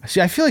around?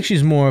 See, I feel like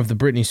she's more of the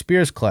Britney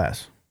Spears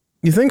class.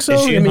 You think so?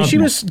 I mean, she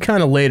was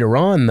kind of later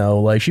on though.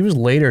 Like she was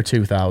later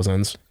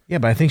 2000s. Yeah,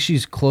 but I think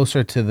she's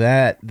closer to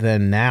that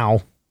than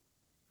now.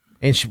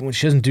 And she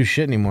doesn't do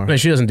shit anymore. I mean,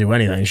 she doesn't do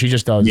anything. She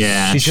just does.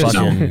 Yeah, she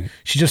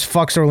just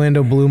fucks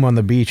Orlando Bloom on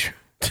the beach.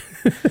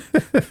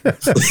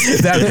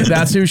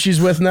 That's who she's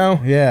with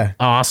now. Yeah,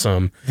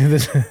 awesome.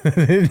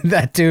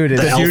 That dude is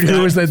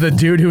the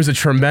dude who was a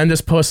tremendous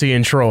pussy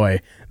in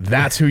Troy.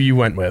 That's who you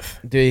went with.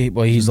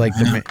 Well, he's like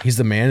he's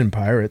the man in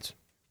Pirates.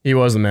 He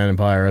was the man in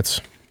Pirates,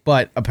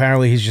 but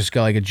apparently he's just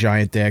got like a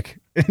giant dick.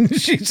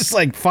 She's just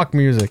like, fuck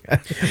music.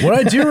 What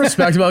I do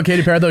respect about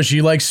Katy Perry though,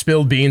 she like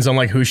spilled beans on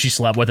like who she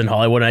slept with in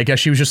Hollywood. And I guess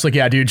she was just like,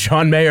 yeah, dude,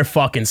 John Mayer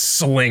fucking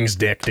slings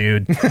dick,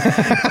 dude. Dude,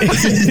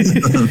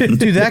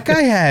 that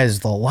guy has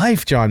the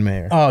life, John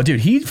Mayer. Oh,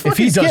 dude, he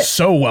does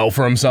so well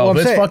for himself.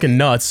 It's fucking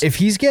nuts. If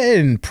he's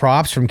getting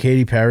props from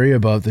Katy Perry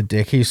about the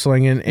dick he's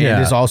slinging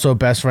and is also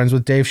best friends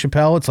with Dave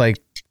Chappelle, it's like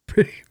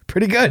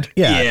pretty good.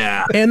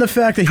 Yeah. And the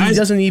fact that he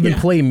doesn't even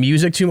play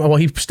music too much. Well,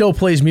 he still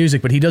plays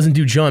music, but he doesn't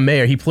do John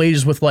Mayer. He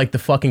plays with like the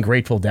fucking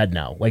Grateful Dead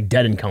now, like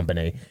Dead and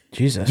Company.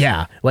 Jesus.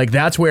 Yeah. Like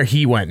that's where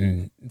he went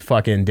and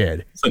fucking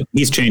did. So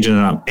he's changing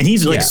it up. And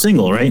he's like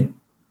single, right?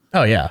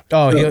 Oh, yeah.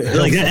 Oh,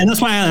 like, and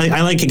that's why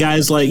I like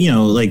guys like,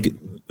 like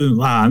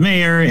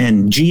Mayer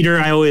and Jeter.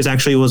 I always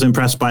actually was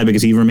impressed by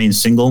because he remained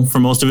single for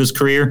most of his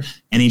career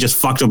and he just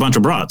fucked a bunch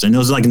of broads. And it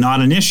was like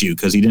not an issue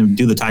because he didn't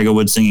do the Tiger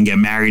Woods thing and get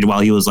married while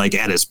he was like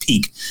at his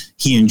peak.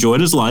 He enjoyed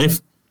his life,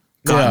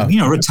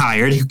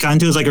 retired. He got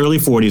into his like early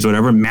 40s or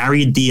whatever,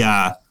 married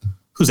the,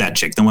 who's that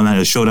chick? The one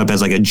that showed up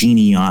as like a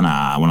genie on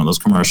one of those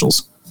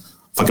commercials.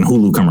 fucking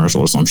Hulu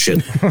commercial or some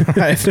shit.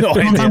 I have no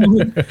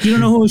idea. You don't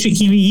know who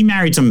he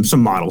married some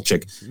model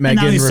chick. Megan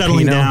and now he's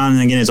settling Rapinoe. down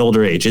and getting his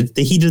older age.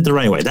 He did it the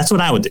right way. That's what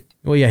I would do.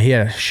 Well, yeah, he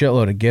had a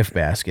shitload of gift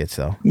baskets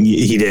though.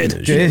 He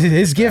did.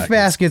 His gift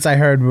baskets, I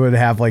heard, would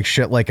have like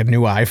shit like a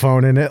new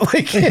iPhone in it.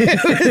 Like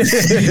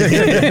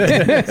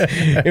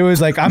it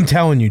was like, I'm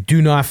telling you,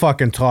 do not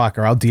fucking talk,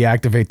 or I'll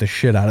deactivate the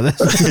shit out of this.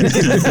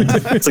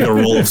 It's like a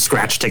roll of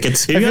scratch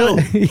tickets. Here you go.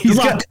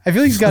 I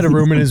feel like he's got a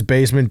room in his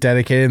basement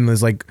dedicated, and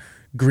there's like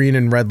green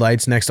and red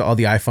lights next to all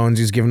the iPhones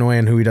he's giving away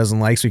and who he doesn't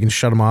like, so he can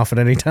shut them off at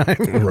any time.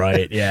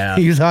 Right, yeah.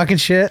 He's talking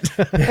shit.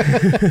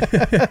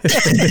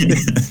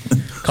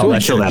 Call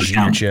that kill that shit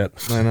account. shit.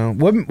 I know.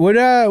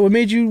 What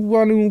made you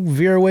want to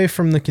veer away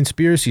from the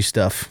conspiracy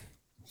stuff?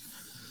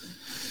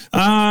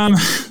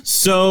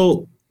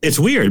 So it's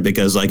weird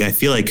because like I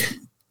feel like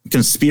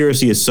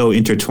conspiracy is so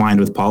intertwined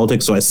with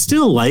politics. So I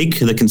still like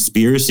the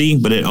conspiracy,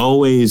 but it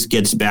always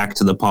gets back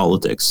to the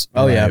politics.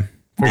 Oh yeah.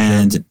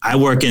 And I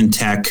work in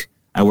tech.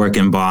 I work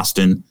in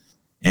Boston,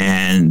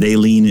 and they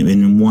lean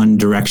in one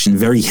direction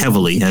very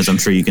heavily, as I'm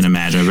sure you can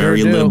imagine. They're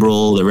very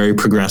liberal. They're very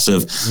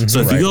progressive.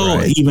 So if you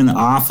go even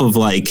off of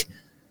like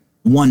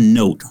one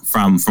note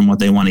from what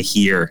they want to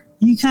hear,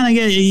 you kind of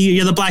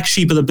you're the black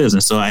sheep of the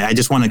business. So I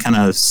just want to kind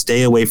of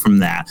stay away from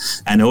that.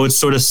 I know it's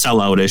sort of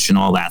selloutish and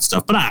all that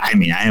stuff, but I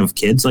mean, I have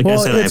kids. Like I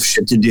said, I have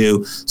shit to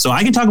do. So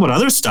I can talk about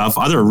other stuff,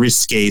 other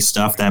risque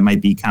stuff that might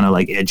be kind of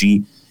like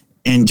edgy,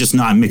 and just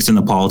not mix in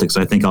the politics.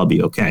 I think I'll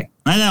be okay.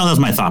 I know that's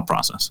my thought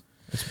process.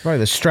 It's probably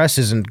the stress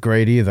isn't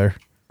great either.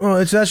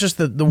 Well, that's just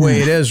the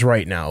way it is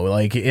right now.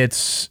 Like,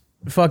 it's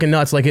fucking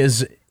nuts. Like,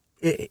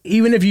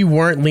 even if you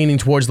weren't leaning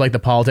towards like the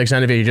politics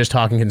end of it, you're just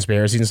talking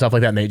conspiracies and stuff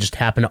like that, and they just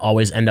happen to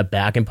always end up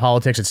back in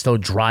politics, it still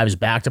drives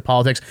back to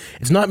politics.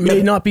 It's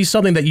may not be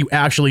something that you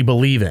actually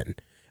believe in.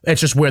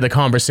 It's just where the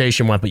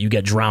conversation went, but you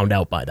get drowned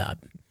out by that.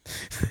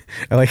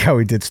 I like how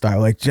we did start.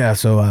 Like, yeah,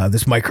 so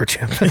this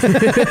microchip.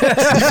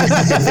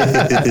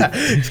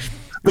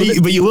 But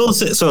you will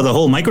say, so the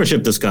whole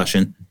microchip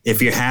discussion,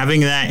 if you're having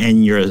that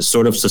and you're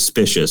sort of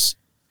suspicious,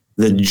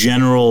 the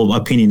general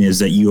opinion is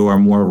that you are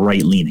more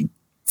right-leaning.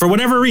 For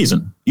whatever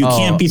reason. You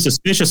can't be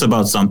suspicious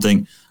about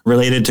something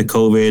related to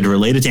COVID,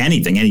 related to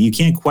anything. And you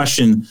can't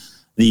question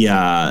the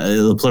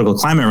political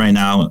climate right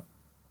now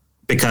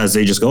because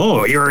they just go,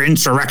 oh, you're an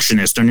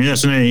insurrectionist and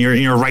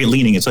you're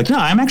right-leaning. It's like, no,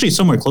 I'm actually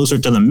somewhere closer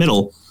to the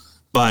middle,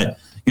 but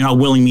you're not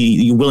willing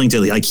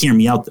to like hear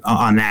me out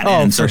on that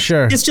end. For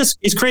sure.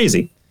 It's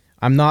crazy.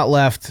 I'm not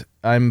left.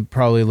 I'm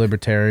probably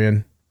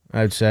libertarian,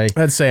 I'd say.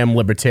 I'd say I'm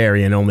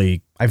libertarian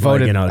only. I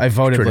voted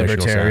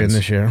libertarian sense.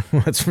 this year.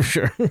 That's for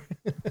sure.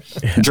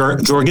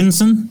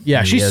 Jorgensen?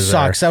 Yeah, she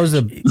sucks. That was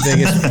the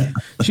biggest.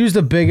 She was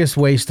the biggest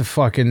waste of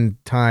fucking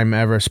time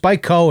ever.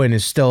 Spike Cohen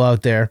is still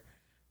out there,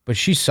 but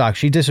she sucks.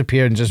 She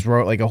disappeared and just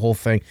wrote like a whole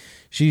thing.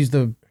 She's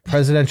the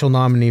presidential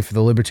nominee for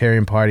the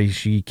Libertarian Party.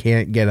 She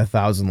can't get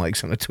 1,000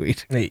 likes on a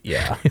tweet.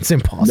 Yeah. It's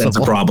impossible. That's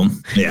a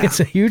problem. Yeah.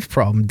 It's a huge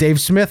problem. Dave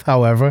Smith,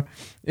 however,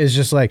 is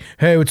just like,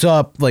 hey, what's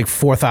up? Like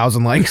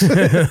 4,000 likes.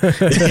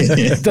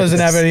 Doesn't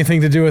have anything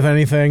to do with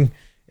anything.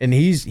 And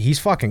he's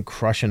fucking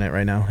crushing it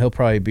right now. He'll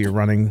probably be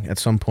running at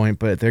some point,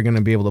 but they're going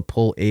to be able to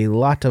pull a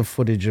lot of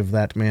footage of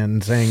that man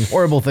saying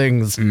horrible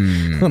things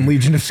on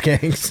Legion of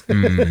Skanks.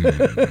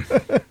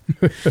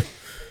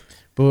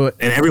 And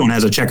everyone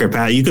has a checker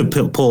pad. You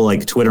could pull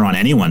like Twitter on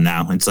anyone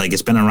now. It's like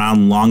it's been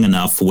around long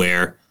enough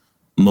where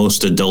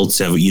most adults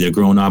have either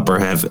grown up or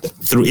have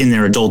in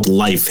their adult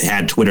life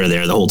had Twitter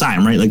there the whole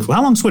time, right? Like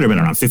how long's Twitter been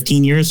around?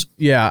 15 years?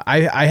 Yeah,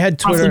 I had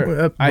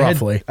Twitter.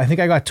 Roughly. I think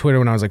I got Twitter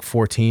when I was like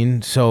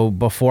 14. So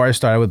before I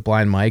started with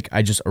Blind Mike,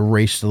 I just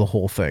erased the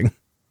whole thing.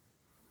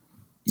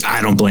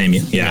 I don't blame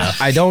you. Yeah.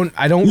 I don't.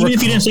 Even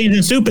if you didn't say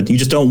anything stupid, you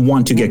just don't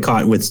want to get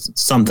caught with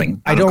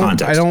something out of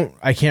context.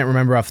 I can't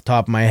remember off the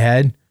top of my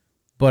head.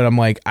 But I'm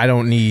like, I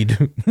don't need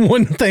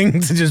one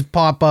thing to just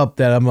pop up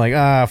that I'm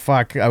like,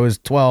 fuck, I was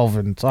 12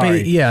 and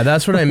sorry. Yeah,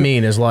 that's what I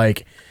mean is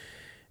like,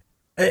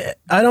 I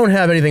don't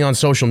have anything on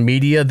social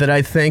media that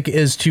I think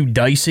is too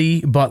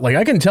dicey, but like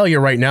I can tell you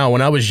right now,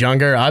 when I was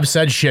younger, I've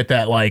said shit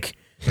that like,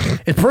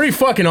 it's pretty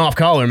fucking off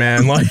color,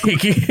 man. Like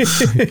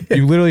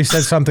you literally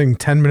said something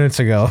 10 minutes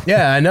ago.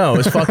 Yeah, I know.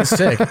 It's fucking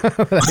sick.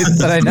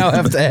 that I now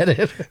have to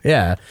edit.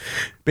 Yeah.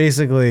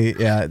 Basically,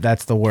 yeah,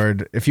 that's the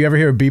word. If you ever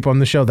hear a beep on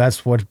the show,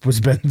 that's what was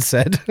been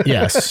said.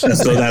 Yes.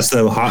 So that's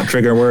the hot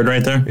trigger word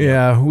right there.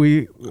 Yeah,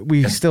 we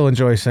still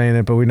enjoy saying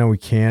it, but we know we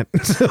can't.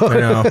 So, I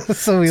know.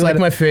 So it's like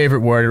my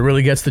favorite word. It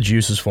really gets the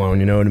juices flowing.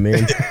 You know what I mean?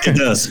 It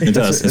does. It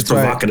does. It's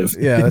provocative.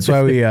 That's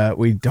why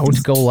we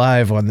don't go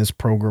live on this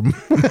program.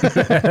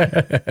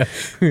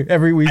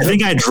 Every week. I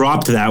think I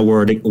dropped that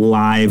word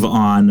live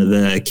on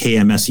the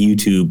KMS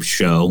YouTube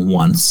show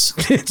once,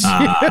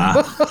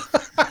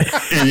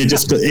 and it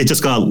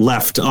just got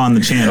left on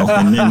the channel,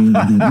 and then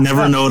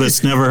never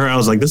noticed, never heard. I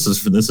was like, this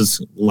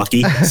is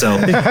lucky. So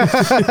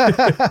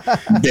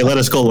they let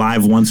us go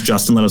live once.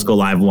 Justin let us go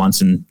live once,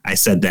 and I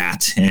said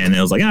that, and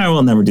it was like, I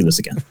will never do this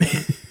again.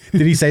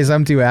 Did he say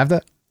something to you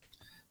after?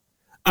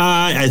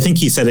 I think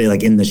he said it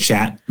like in the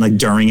chat, like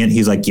during it.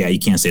 He's like, "Yeah, you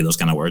can't say those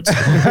kind of words."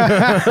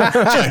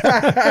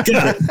 Got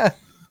it.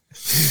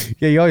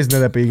 Yeah, you always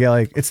know that, but you get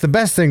like, it's the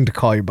best thing to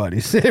call your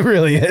buddies. It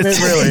really is.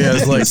 It really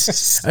is. Like,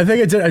 I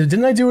think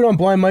didn't I do it on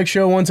Blind Mike's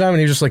show one time? And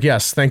he was just like,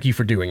 yes, thank you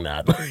for doing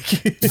that.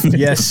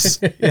 Yes.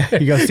 Yeah,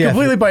 he goes, yeah.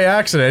 Completely by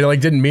accident. I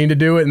like didn't mean to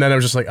do it. And then I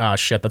was just like, ah,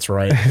 shit, that's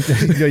right.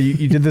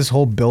 You did this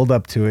whole build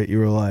up to it. You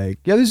were like,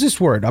 yeah, there's this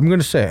word. I'm going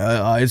to say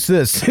it's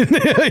this.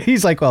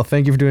 He's like, well,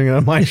 thank you for doing it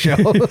on my show.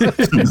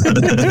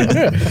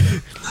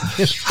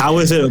 How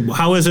is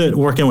it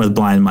working with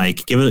Blind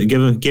Mike?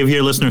 Give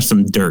your listeners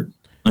some dirt.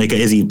 Like,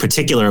 is he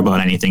particular about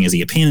anything? Is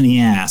he a pain in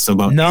the ass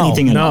about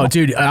anything at all? No,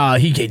 dude.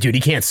 He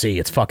can't see.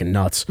 It's fucking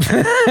nuts.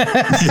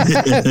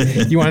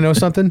 You want to know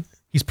something?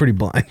 He's pretty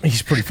blind.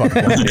 He's pretty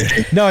fucking blind,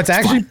 dude. No, it's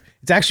actually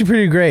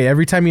pretty great.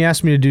 Every time he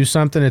asks me to do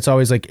something, it's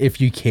always like,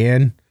 if you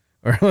can.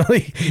 Or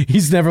like,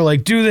 he's never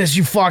like, do this,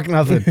 you fuck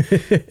nothing.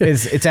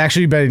 It's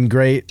actually been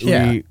great.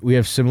 Yeah. We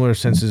have similar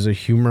senses of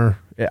humor.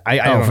 I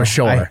don't for know.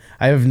 sure.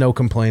 I have no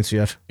complaints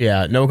yet.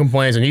 Yeah, no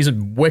complaints. And he's a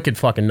wicked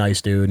fucking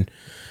nice dude.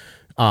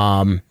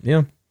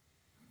 Yeah.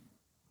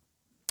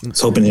 I was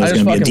hoping it was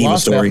going to be a diva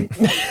story.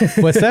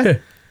 What's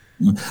that?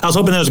 I was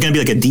hoping there was going to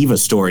be like a diva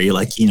story,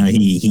 like, you know,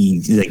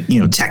 he's like, you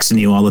know, texting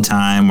you all the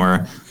time,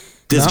 or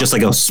this is just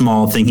like a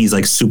small thing he's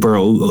like super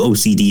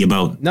OCD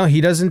about. No, he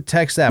doesn't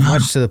text that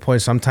much, to the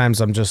point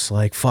sometimes I'm just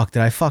like, fuck,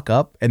 did I fuck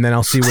up? And then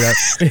I'll see what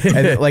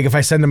and like if I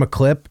send him a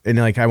clip and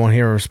like I won't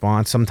hear a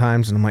response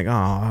sometimes, and I'm like,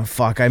 oh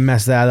fuck, I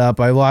messed that up,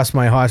 I lost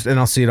my host, and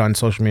I'll see it on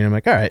social media. I'm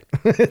like, all right,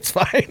 it's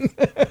fine.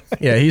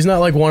 Yeah, he's not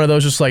like one of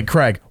those just like,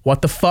 Craig,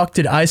 what the fuck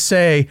did I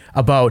say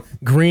about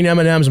green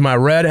M&Ms in my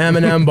red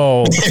M&M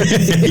bowl?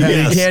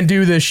 Yes. He can't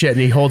do this shit, and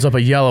he holds up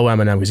a yellow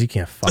M&M because he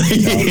can't fuck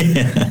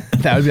it up.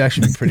 That would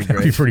actually be pretty great.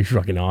 That'd be pretty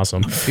fucking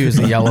awesome. He was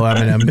the yellow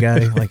M&M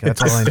guy. Like,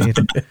 that's all I need.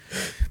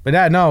 But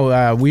yeah,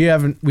 no, we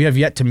have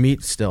yet to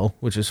meet still,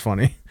 which is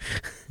funny.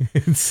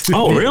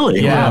 Oh,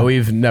 really? Yeah, Wow.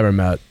 we've never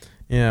met.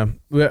 Yeah,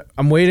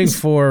 I'm waiting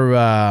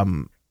for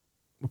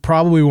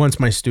probably once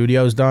my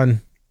studio's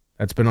done.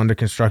 That's been under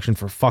construction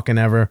for fucking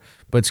ever,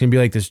 but it's gonna be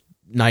like this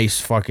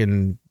nice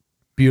fucking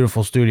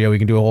beautiful studio. We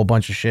can do a whole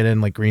bunch of shit in,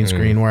 like green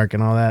screen work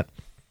and all that.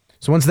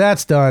 So once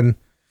that's done,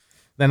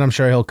 then I'm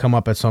sure he'll come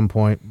up at some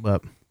point.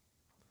 But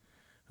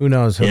who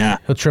knows?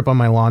 He'll trip on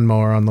my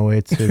lawnmower on the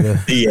way to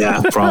the.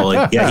 Yeah, probably.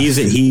 Yeah, he's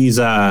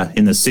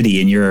in the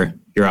city, and you're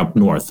up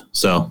north.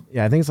 So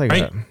yeah, I think it's like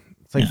right?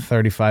 it's like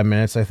 35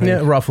 minutes. I think.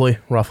 Yeah, roughly.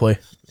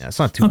 Yeah, it's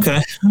not too okay.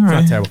 bad. All right.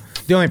 It's not terrible.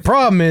 The only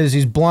problem is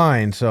he's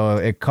blind, so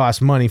it costs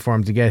money for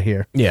him to get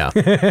here. Yeah.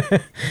 You're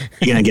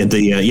gonna get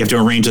you have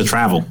to arrange the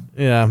travel.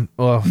 Yeah.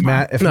 Well,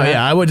 Matt.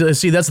 I would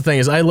see. That's the thing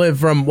is, I live,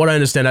 from what I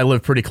understand, I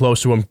live pretty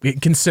close to him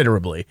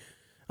considerably.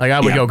 Like, I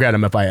would go get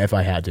him if I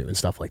had to and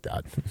stuff like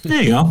that.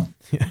 There you go.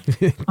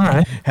 All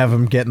right. Have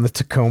him get in the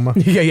Tacoma.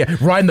 Yeah.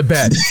 Ride in the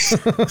bed.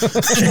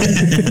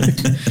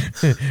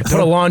 Put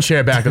a lawn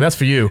chair back there. That's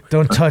for you.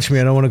 Don't touch me.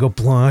 I don't want to go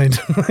blind.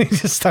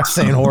 Just start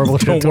saying horrible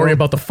shit. Don't worry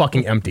about the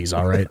fucking empties,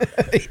 all right?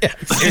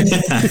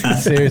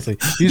 Seriously.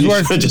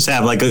 You should just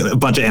have like a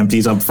bunch of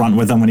empties up front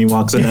with him when he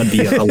walks in. That'd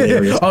be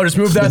hilarious. Oh, just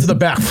move that to the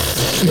back.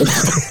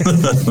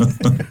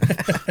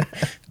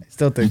 I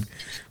still think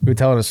we were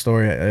telling a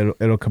story.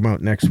 It'll come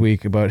out next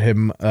week about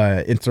him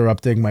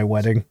interrupting my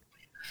wedding.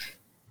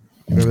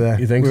 Remember that?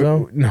 You think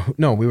so?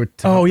 No, we were.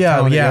 Telling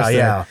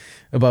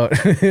about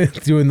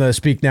doing the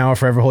speak now or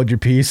forever hold your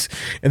peace,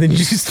 and then you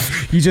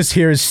just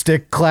hear his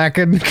stick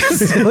clacking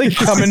because like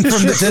coming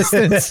from the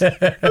distance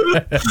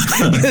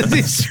because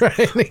he's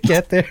trying to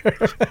get there.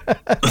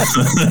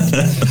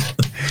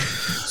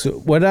 So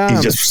what?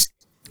 He's just.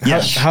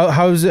 Yes.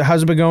 How's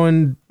it been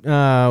going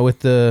with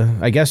the?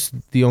 I guess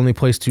the only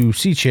place to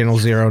see Channel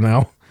Zero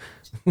now,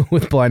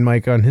 with Blind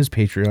Mike on his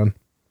Patreon.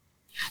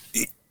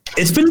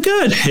 It's been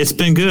good. It's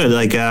been good.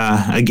 Like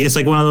I guess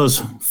like one of those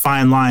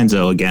fine lines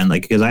though. Again,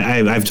 like because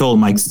I've told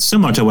Mike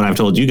similar to what I've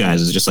told you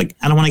guys is just like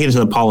I don't want to get into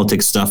the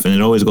politics stuff, and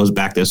it always goes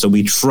back there. So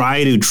we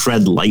try to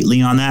tread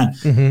lightly on that.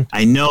 Mm-hmm.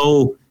 I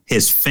know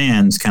his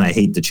fans kind of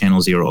hate the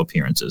Channel Zero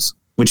appearances,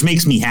 which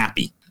makes me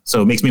happy.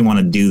 So it makes me want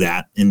to do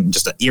that and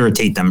just to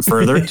irritate them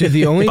further. Dude,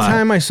 the only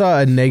time I saw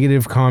a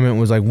negative comment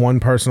was like one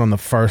person on the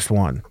first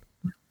one.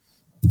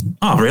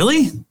 Oh,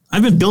 really?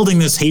 I've been building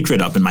this hatred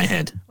up in my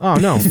head. Oh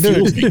no,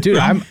 dude!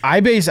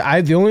 I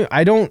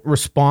don't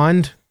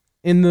respond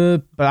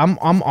but I'm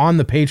on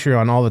the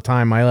Patreon all the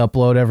time. I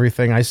upload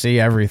everything. I see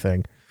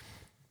everything.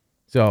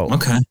 So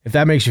okay, if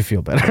that makes you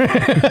feel better,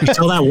 you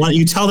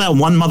tell that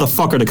one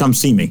motherfucker to come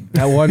see me.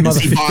 That one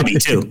motherfucker. See Bobby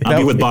too. I'll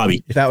be with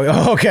Bobby.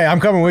 Okay,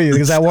 I'm coming with you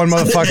because that one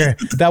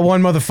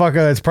motherfucker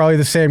that's probably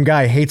the same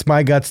guy hates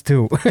my guts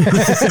too.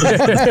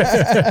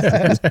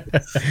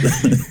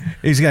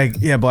 He's like,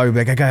 yeah, Bobby,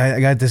 like I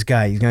got this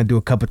guy. He's gonna do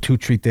a couple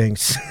 2-3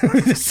 things.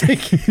 Just take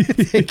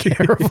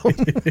care of him.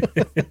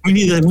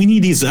 We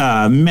need these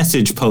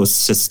message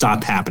posts to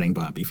stop happening,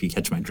 Bobby. If you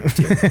catch my drift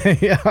here.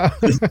 Yeah.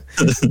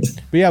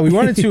 But yeah, we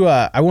wanted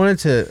to. I wanted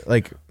to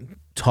like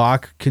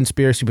talk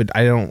conspiracy, but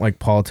I don't like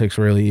politics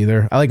really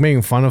either. I like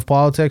making fun of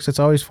politics. It's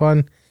always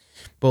fun.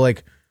 But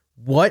like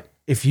what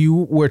if you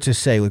were to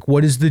say, like,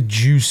 what is the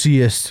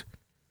juiciest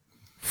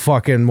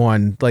fucking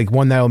one? Like,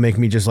 one that'll make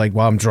me just, like,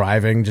 while I'm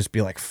driving, just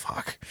be like,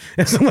 fuck.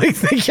 As I'm, like,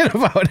 thinking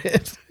about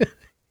it.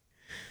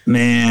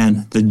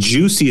 Man, the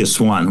juiciest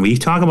one. We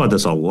talk about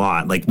this a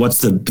lot. Like, what's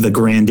the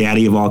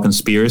granddaddy of all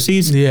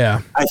conspiracies?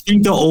 Yeah. I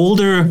think the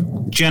older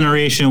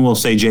generation will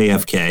say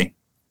JFK.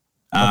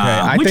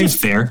 Which is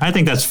fair. I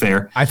think that's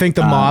fair. I think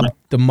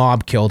the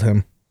mob killed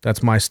him.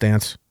 That's my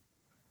stance.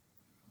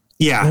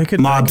 Yeah,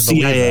 mob,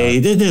 CIA.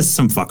 There's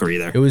some fuckery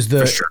there. It was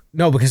for sure.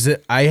 No, because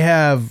I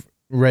have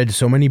read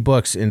so many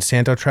books in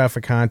Santo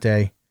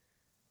Trafficante.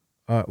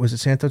 Was it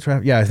Santo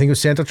Trafficante? Yeah, I think it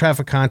was Santo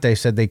Trafficante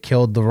said they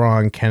killed the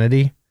wrong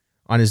Kennedy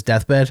on his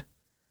deathbed.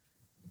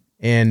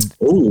 And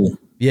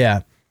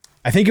yeah,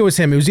 I think it was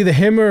him. It was either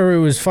him or it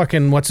was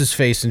fucking what's his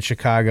face in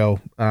Chicago.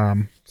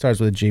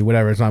 Starts with a G,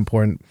 whatever. It's not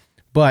important.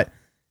 But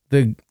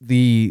the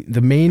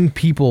main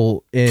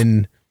people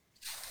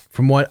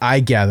from what I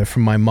gather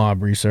from my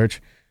mob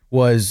research,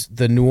 was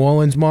the New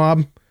Orleans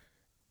mob,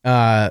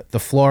 the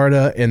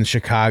Florida, and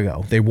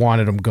Chicago. They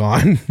wanted them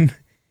gone.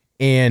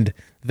 And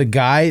the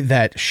guy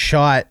that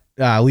shot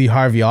Lee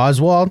Harvey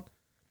Oswald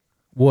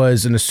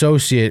was an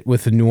associate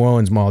with the New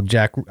Orleans mob,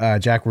 Jack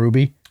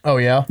Ruby. Oh,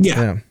 yeah?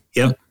 Yeah.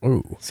 Yep.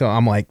 Ooh. So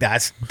I'm like,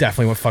 that's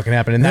definitely what fucking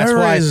happened. And that's that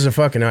why raises a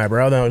fucking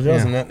eyebrow, though,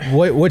 doesn't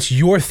it? What's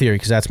your theory?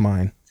 Because that's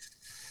mine.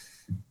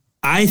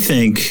 I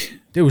think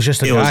it was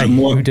just a guy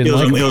who didn't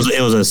like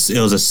it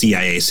was a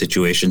CIA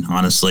situation.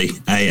 Honestly,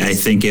 I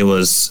think it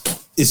was.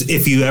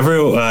 If you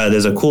ever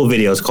there's a cool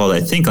video. It's called,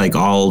 I think, like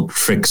All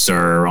Tricks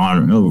Are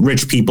on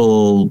Rich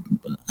People.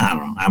 I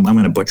don't know. I'm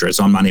going to butcher it,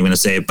 so I'm not even going to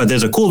say it. But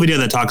there's a cool video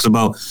that talks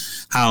about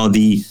how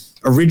the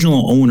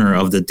original owner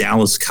of the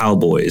Dallas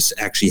Cowboys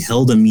actually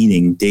held a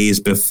meeting days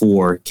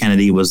before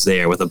Kennedy was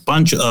there with a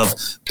bunch of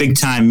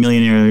big-time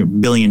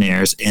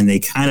billionaires, and they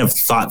kind of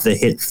thought the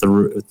hit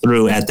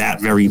through at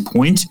that very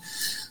point.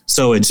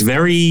 So it's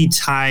very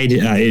tied,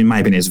 in my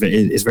opinion,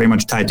 it's very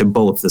much tied to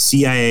both the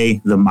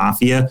CIA, the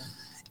mafia,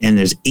 and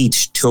there's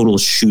 8 total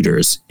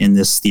shooters in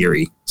this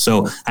theory.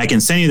 So I can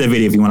send you the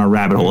video if you want to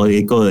rabbit hole.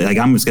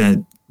 I'm just going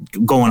to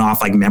going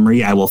off like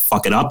memory, I will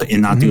fuck it up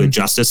and not do it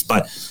justice,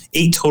 but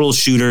 8 total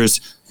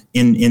shooters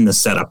in the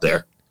setup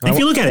there. If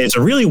you look at it, it's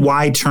a really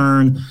wide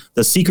turn.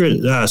 The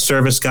Secret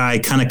Service guy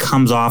kind of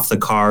comes off the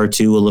car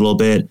too a little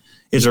bit.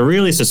 It's a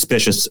really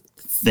suspicious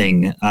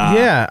thing.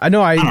 Yeah, I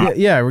know.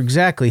 Yeah,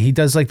 exactly. He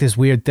does like this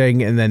weird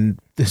thing, and then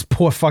this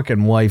poor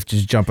fucking wife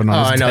just jumping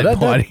on his dead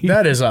body.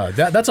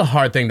 That's a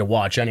hard thing to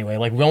watch anyway.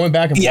 Like going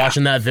back and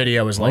watching that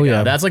video is like,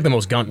 that's like the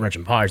most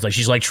gut-wrenching part. Like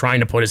she's like trying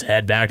to put his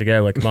head back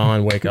together. Like, come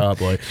on, wake up.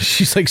 Like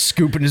she's like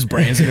scooping his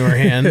brains into her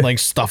hand, like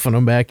stuffing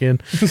them back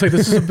in. It's like,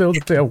 this is a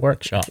build-a-bear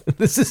workshop.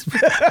 This is.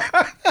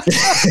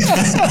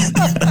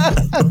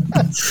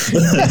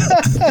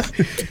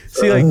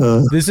 See,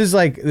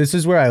 like this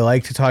is where I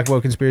like to talk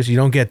about conspiracy. You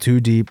don't get too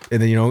deep,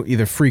 and then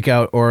either freak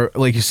out or,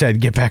 like you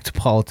said, get back to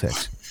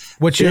politics.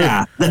 What's your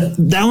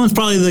that one's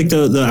probably like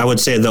the I would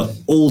say the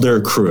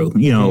older crew.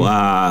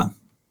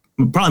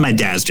 Probably my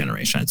dad's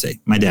generation. I'd say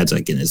my dad's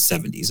like in his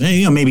 70s.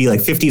 Maybe like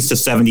 50s to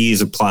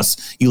 70s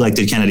plus. You liked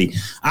Kennedy.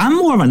 I'm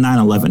more of a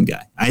 9/11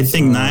 guy. I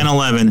think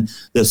 9/11.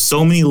 There's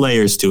so many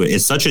layers to it.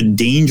 It's such a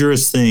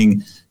dangerous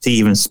thing to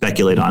even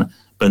speculate on.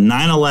 But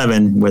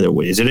 9/11, whether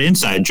is it an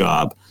inside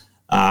job?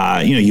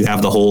 You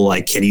have the whole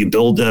like, can you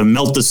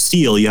melt the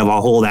steel? You have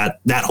a whole that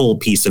whole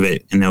piece of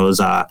it, and there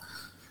was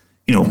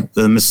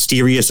the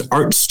mysterious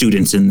art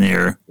students in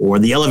there, or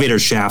the elevator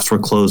shafts were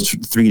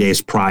closed 3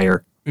 days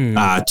prior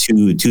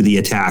to the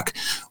attack,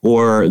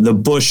 or the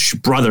Bush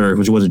brother,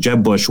 which was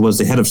Jeb Bush, was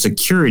the head of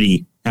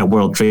security at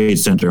World Trade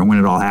Center when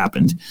it all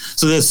happened.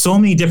 So there's so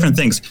many different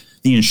things.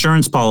 The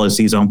insurance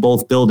policies on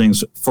both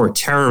buildings for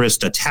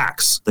terrorist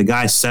attacks. The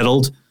guy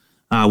settled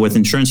with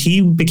insurance.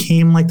 He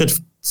became like the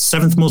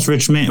 7th most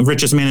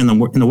richest man in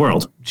the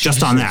world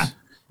just on that.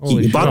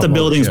 He bought the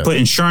buildings, put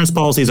insurance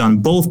policies on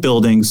both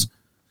buildings,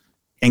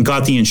 and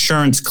got the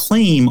insurance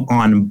claim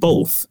on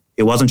both.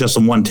 It wasn't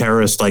just one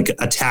terrorist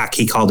attack.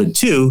 He called it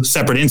 2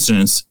 separate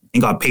incidents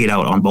and got paid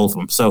out on both of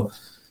them. So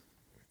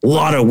a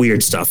lot of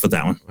weird stuff with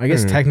that one. I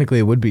guess technically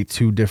it would be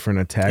 2 different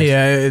attacks.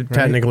 Yeah, right?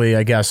 Technically,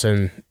 I guess.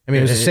 And I mean,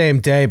 it was the same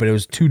day, but it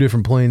was 2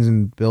 different planes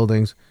and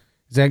buildings.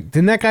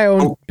 Didn't that guy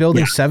own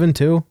Building 7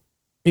 too?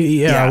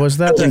 Yeah, was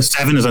that Building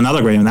 7 is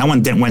another great one. That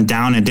one went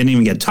down and didn't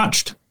even get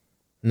touched.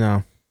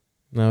 No,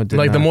 it did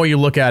not. The more you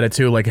look at it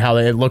too, like how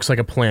it looks like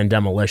a planned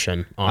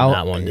demolition on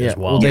that one as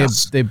well.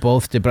 They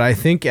both did, but I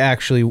think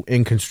actually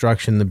in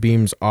construction the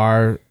beams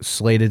are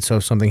slated so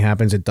if something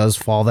happens it does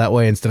fall that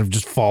way instead of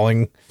just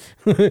falling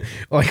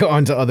like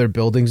onto other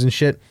buildings and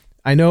shit.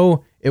 I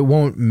know it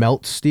won't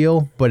melt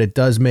steel, but it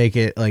does make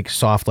it like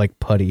soft like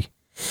putty.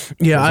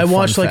 Yeah, I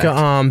watched like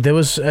there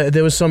was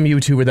some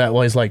YouTuber that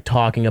was like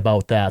talking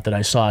about that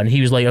I saw, and he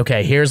was like,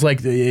 okay, here's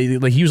like he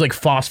was like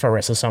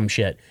phosphorus or some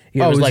shit. It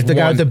was like the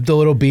guy with the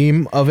little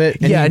beam of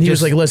it. And he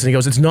was like, listen, he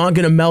goes, it's not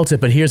gonna melt it,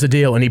 but here's the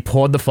deal. And he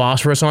poured the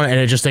phosphorus on it, and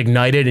it just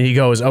ignited. And he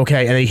goes,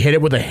 okay, and he hit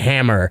it with a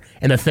hammer,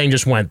 and the thing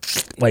just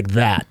went like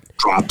that.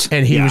 dropped.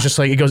 And he was just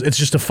like, he goes, it's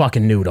just a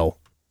fucking noodle.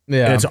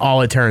 Yeah. It's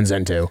all it turns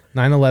into.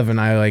 9/11,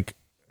 I like.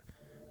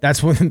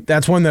 That's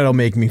one that'll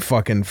make me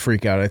fucking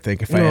freak out. I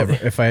think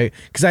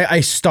because I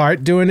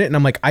start doing it and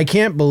I'm like, I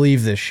can't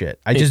believe this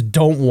shit. I just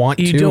don't want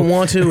to. You don't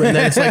want to, and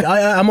then it's like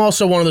I'm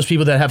also one of those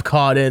people that have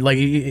caught it. Like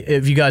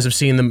if you guys have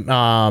seen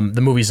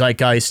the movie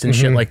Zeitgeist and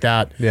shit like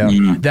that,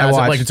 that's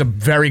like it's a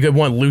very good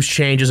one. Loose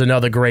Change is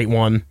another great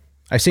one.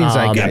 I've seen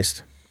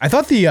Zeitgeist. I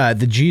thought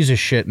the Jesus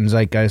shit in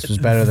Zeitgeist was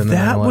better than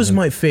that. 9/11. Was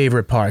my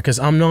favorite part because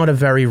I'm not a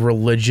very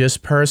religious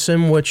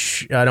person,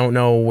 which I don't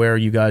know where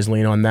you guys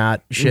lean on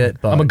that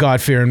shit. But I'm a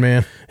God-fearing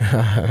man.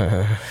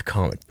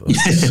 Comic books.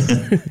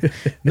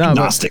 No,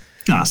 Gnostic.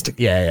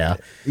 Yeah.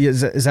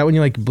 Is that when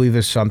you like believe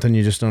there's something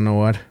you just don't know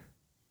what?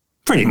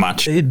 Pretty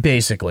much.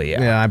 Basically,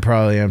 yeah. Yeah, I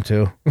probably am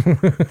too.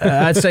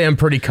 I'd say I'm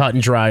pretty cut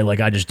and dry. Like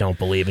I just don't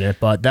believe in it,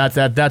 but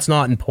that's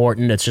not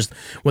important. It's just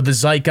with the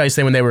Zeitgeist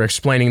thing when they were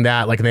explaining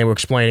that, like, and they were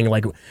explaining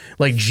like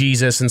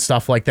Jesus and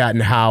stuff like that,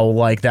 and how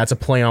like that's a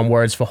play on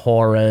words for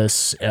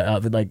Horus,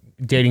 like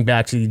dating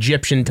back to the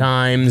Egyptian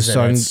times.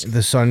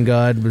 The sun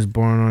god was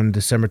born on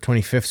December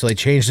 25th, so they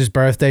changed his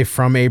birthday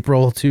from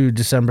April to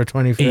December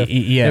 25th.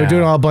 Yeah, they were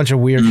doing all a bunch of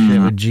weird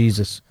shit with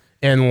Jesus.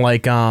 And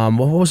like, what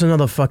was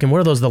another fucking?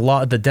 What are those?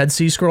 The Dead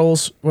Sea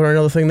Scrolls were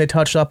another thing they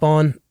touched up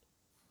on.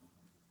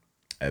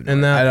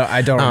 And that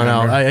I don't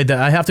know.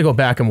 I have to go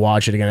back and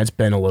watch it again. It's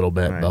been a little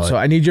bit. Right, but. so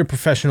I need your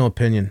professional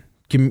opinion.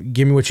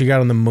 Give me what you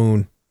got on the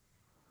moon.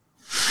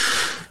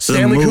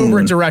 Stanley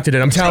Kubrick directed it.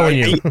 I'm telling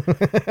you.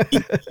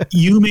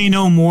 You may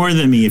know more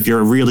than me if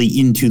you're really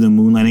into the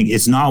moon landing.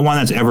 It's not one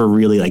that's ever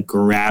really like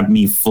grabbed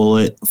me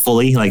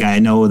fully. Like I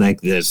know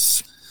like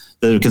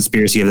the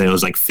conspiracy of that it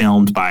was like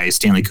filmed by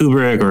Stanley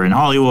Kubrick or in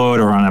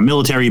Hollywood or on a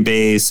military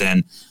base,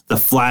 and the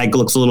flag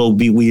looks a little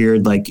bit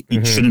weird. Like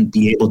it shouldn't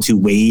be able to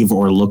wave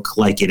or look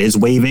like it is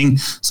waving.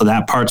 So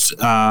that part's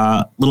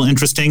a little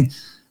interesting.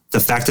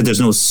 The fact that there's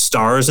no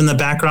stars in the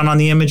background on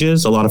the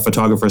images, a lot of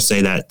photographers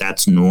say that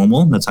that's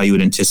normal. That's how you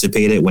would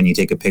anticipate it when you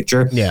take a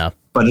picture. Yeah.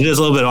 But it is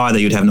a little bit odd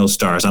that you'd have no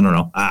stars. I don't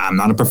know. I'm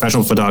not a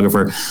professional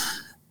photographer.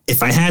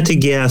 If I had to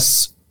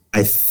guess,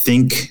 I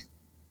think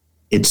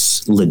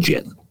it's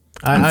legit.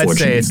 I'd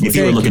say it's if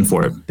you were looking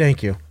for it.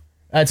 Thank you.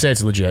 I'd say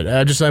it's legit.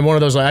 I'm one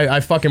of those. I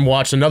fucking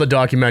watched another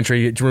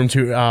documentary, Room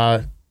 2,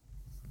 the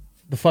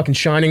fucking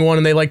Shining one,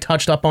 and they like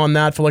touched up on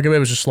that for like it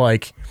was just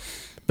like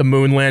the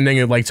moon landing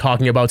and like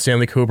talking about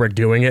Stanley Kubrick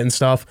doing it and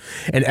stuff,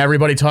 and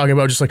everybody talking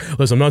about just like,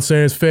 listen, I'm not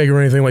saying it's fake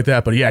or anything like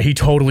that, but yeah, he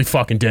totally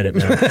fucking did it,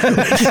 man.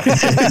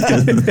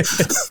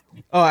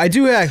 Oh, I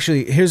do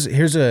actually. Here's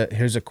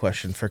a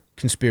question for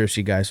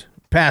conspiracy guys.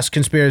 Past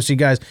conspiracy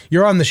guys,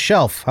 you're on the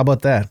shelf. How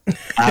about that?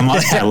 I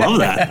love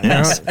that.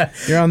 Yes.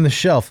 You're on the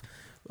shelf.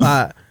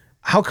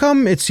 How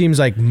come it seems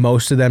like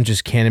most of them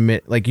just can't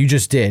admit, like you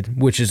just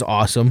did, which is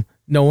awesome.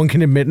 No one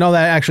can admit, no,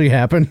 that actually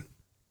happened.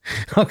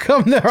 How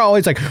come they're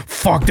always like,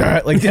 fuck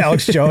that, like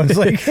Alex Jones,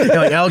 like,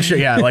 like Alex,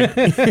 yeah, like.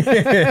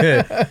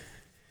 Yeah,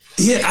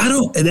 I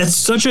don't. That's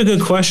such a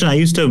good question. I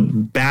used to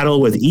battle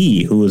with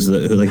E, who was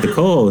the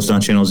co-host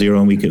on Channel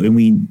Zero,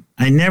 and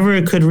I never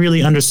could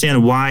really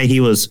understand why he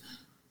was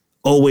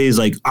always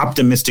like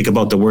optimistic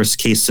about the worst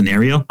case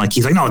scenario. Like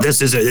he's like, no,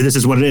 this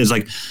is what it is.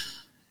 Like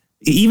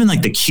even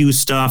like the Q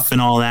stuff and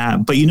all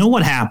that. But you know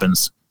what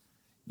happens?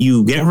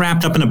 You get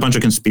wrapped up in a bunch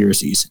of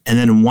conspiracies, and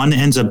then one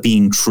ends up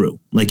being true,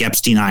 like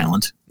Epstein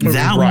Island.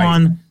 That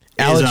one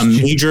is a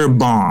major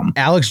bomb.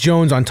 Alex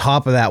Jones on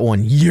top of that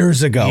one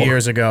years ago.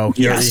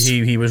 Yes.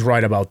 He was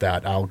right about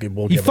that.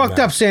 He fucked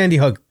up Sandy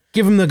Hook.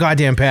 Give him the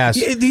goddamn pass.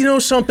 You know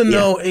something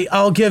though?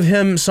 I'll give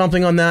him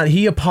something on that.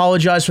 He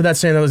apologized for that,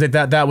 saying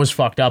that was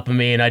fucked up of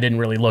me, and I didn't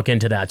really look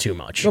into that too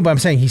much. No, but I'm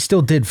saying he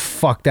still did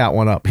fuck that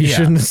one up. He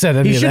shouldn't have said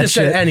any of that shit. He shouldn't have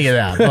said any of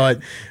that,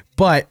 but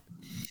but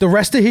the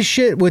rest of his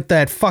shit with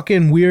that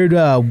fucking weird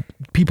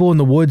people in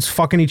the woods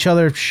fucking each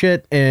other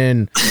shit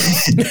and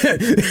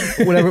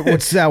whatever.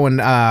 What's that one?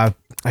 I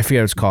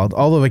forget what it's called.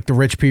 All the like the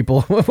rich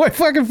people. I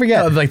fucking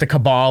forget. Like the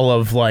cabal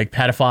of like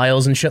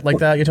pedophiles and shit like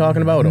that. You're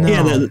talking about? No.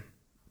 Yeah.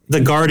 The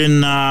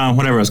garden,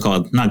 whatever it's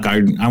called, not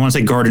garden. I want to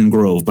say Garden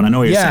Grove, but I know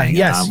what you're saying.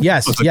 Yes.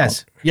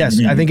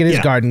 I think it is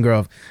Garden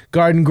Grove.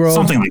 Garden Grove,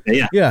 something like that.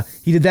 Yeah. Yeah,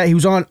 he did that. He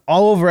was on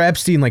all over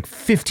Epstein like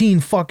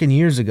 15 fucking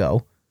years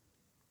ago.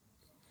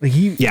 Like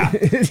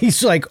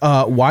he's like,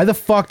 why the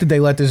fuck did they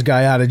let this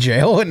guy out of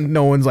jail? And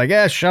no one's like,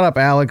 shut up,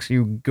 Alex,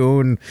 you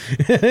goon.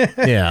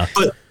 Yeah,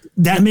 but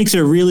that makes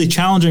it really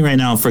challenging right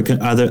now for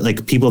other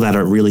like people that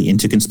are really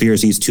into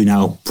conspiracies to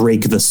now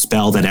break the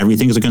spell that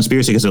everything is a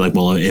conspiracy, because they're like,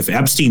 well, if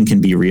Epstein can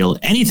be real,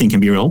 anything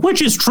can be real,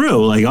 which is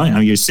true. Like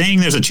you're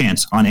saying there's a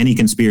chance on any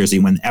conspiracy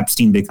when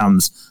Epstein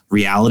becomes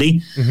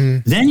reality.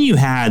 Mm-hmm. Then you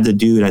had the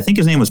dude, I think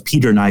his name was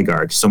Peter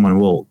Nygard. Someone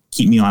will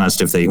keep me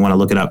honest if they want to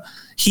look it up.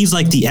 He's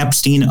like the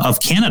Epstein of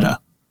Canada.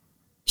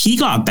 He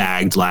got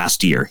bagged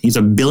last year. He's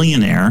a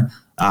billionaire,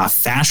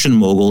 fashion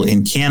mogul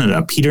in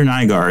Canada, Peter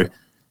Nygard.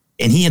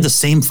 And he had the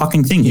same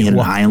fucking thing. He had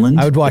an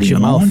island. I would watch your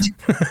mouth. and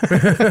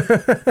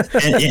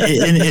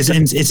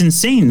it's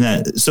insane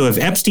that. So if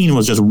Epstein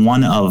was just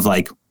one of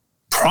like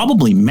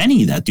probably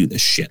many that do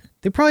this shit,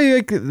 They probably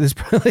like it's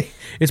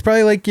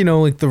probably like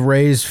like the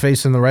Rays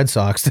facing the Red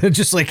Sox,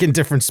 just like in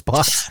different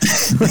spots.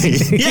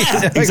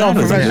 Yeah, like all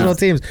professional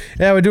teams.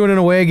 Yeah, we're doing an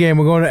away game.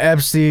 We're going to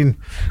Epstein.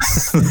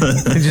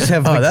 Just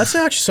have. That's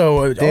actually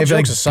so. All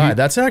jokes aside,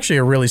 that's actually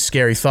a really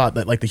scary thought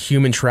that like the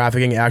human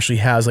trafficking actually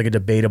has like a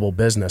debatable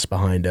business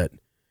behind it.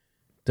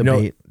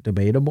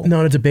 Debatable?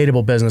 Not a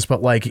debatable business,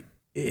 but like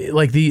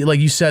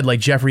you said, like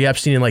Jeffrey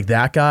Epstein and like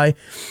that guy,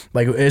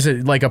 like is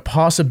it like a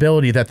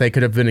possibility that they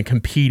could have been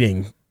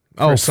competing?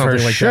 For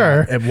something like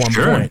that at one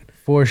point.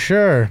 For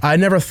sure. I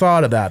never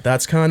thought of that.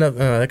 That's kind of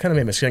that kind of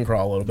made my skin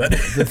crawl a little bit.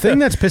 The thing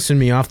that's pissing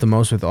me off the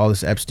most with all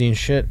this Epstein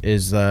shit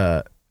is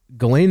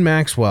Ghislaine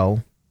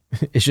Maxwell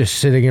is just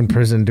sitting in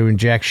prison doing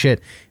jack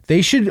shit.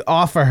 They should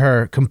offer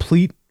her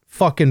complete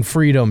fucking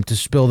freedom to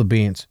spill the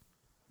beans.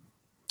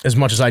 As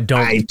much as I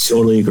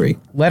totally agree.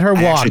 Let her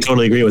walk. I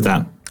totally agree with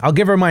that. I'll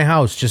give her my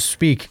house. Just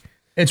speak.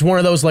 It's one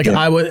of those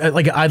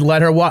I'd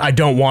let her walk. I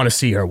don't want to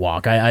see her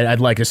walk.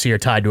 I'd like to see her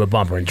tied to a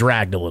bumper and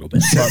dragged a little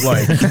bit. But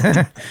like,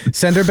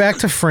 send her back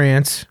to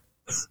France.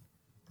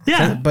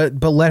 Yeah,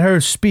 but let her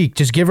speak.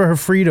 Just give her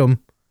freedom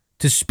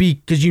to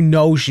speak because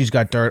she's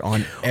got dirt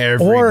on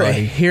everybody. Or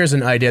here's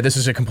an idea. This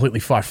is a completely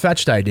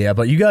far-fetched idea,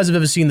 but you guys have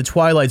ever seen the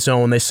Twilight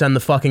Zone? They send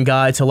the fucking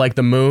guy to like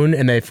the moon,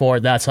 and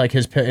that's like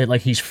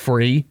he's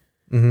free,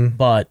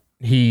 but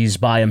he's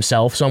by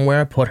himself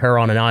somewhere. Put her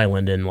on an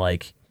island and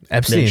like.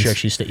 Epstein. Make sure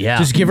she's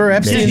just give her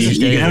Epstein's.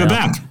 You can have it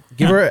back.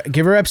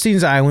 Give her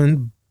Epstein's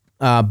island.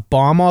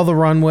 Bomb all the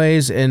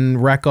runways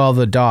and wreck all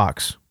the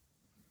docks.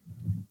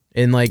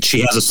 And like she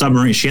has a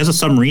submarine. She has a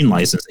submarine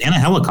license and a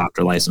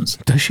helicopter license.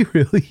 Does she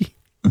really?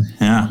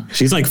 Yeah,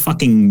 she's like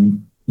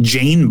fucking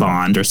Jane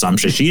Bond or some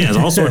shit. She has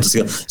all sorts of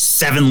skills,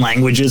 7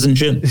 languages and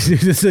shit.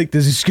 This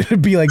is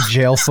gonna be like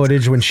jail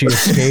footage when she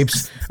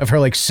escapes of her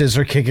like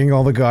scissor kicking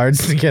all the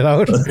guards to get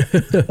out.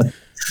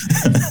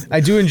 I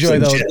do enjoy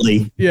though.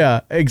 Gently.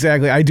 Yeah,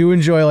 exactly. I do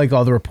enjoy like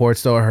all the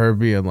reports though of her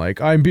being like,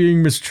 I'm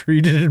being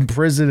mistreated in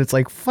prison. It's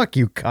like, fuck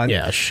you, cunt.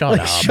 Yeah, shut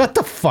up. Shut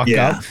the fuck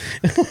up.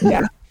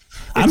 Yeah.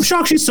 I'm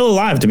shocked she's still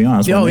alive, to be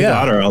honest. When we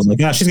got her, I was like,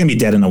 she's gonna be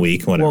dead in a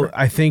week. Whatever. Well,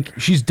 I think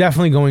she's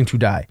definitely going to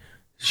die.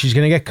 She's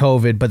gonna get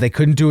COVID, but they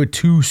couldn't do it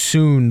too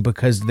soon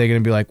because they're gonna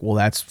be like, well,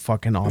 that's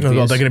fucking obvious.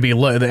 No, they're gonna be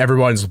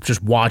everyone's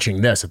just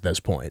watching this at this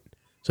point,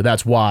 so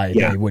that's why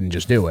they wouldn't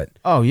just do it.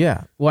 Oh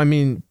yeah. Well, I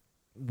mean,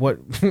 what?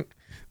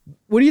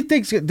 What do you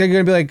think they're going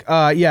to be like?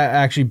 Yeah,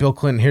 actually, Bill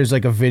Clinton, here's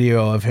like a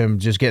video of him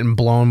just getting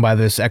blown by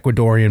this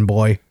Ecuadorian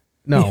boy.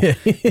 No,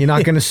 you're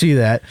not going to see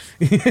that.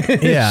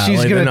 Yeah,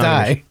 she's going to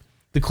die.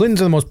 The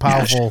Clintons are the most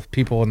powerful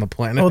people on the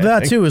planet. Well,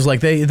 that too is like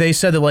they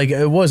said that like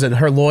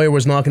her lawyer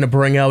was not going to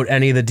bring out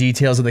any of the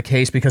details of the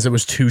case because it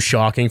was too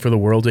shocking for the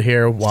world to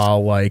hear.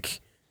 While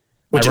like.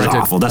 Which is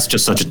awful. That's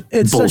just such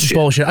bullshit.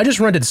 Bullshit. I just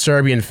rented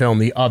Serbian film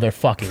the other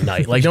fucking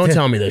night. Like, don't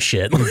tell me this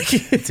shit.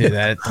 Dude,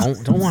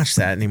 don't watch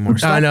that anymore.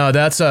 Stop. I know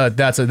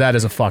that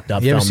is a fucked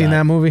up. You ever seen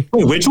that movie?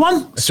 Wait, which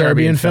one?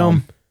 Serbian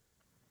film.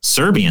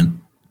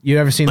 Serbian. You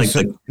ever seen?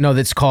 No,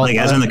 that's called like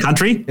as in the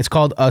country. It's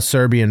called a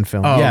Serbian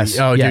film. Oh, yes.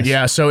 Oh, yes. Dude,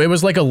 yeah. So it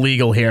was like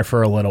illegal here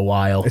for a little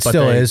while. It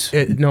still is.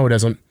 No, it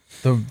isn't.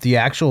 The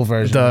actual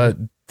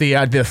version.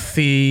 The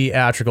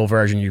theatrical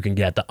version you can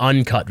get. The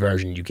uncut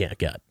version you can't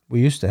get. We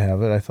used to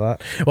have it, I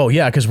thought. Well,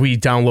 yeah, because we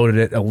downloaded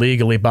it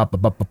illegally.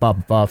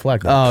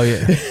 Flag. Oh,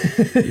 yeah.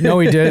 No,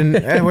 we didn't.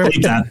 It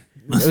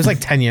was like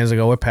 10 years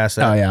ago. We're past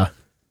that. Oh, yeah.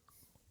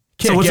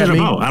 So what's it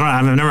about?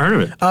 I've never heard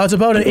of it. It's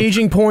about an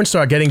aging porn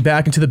star getting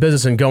back into the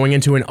business and going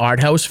into an art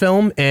house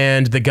film,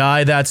 and the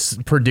guy that's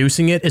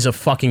producing it is a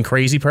fucking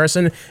crazy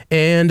person,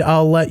 and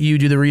I'll let you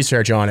do the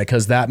research on it,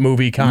 because that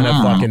movie kind of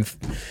fucking...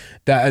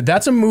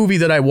 That's a movie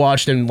that I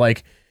watched and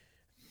like,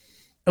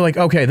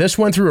 okay, this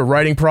went through a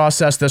writing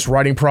process. This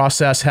writing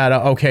process had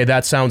okay,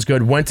 that sounds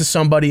good. Went to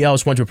somebody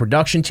else, went to a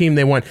production team.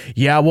 They went,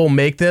 yeah, we'll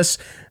make this.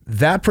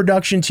 That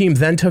production team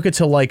then took it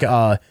to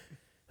what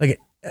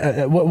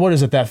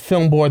is it? That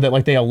film board that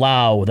like they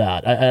allow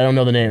that. I don't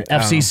know the name.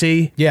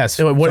 FCC? Yes.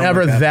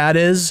 Whatever like that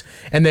is.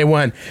 And they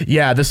went,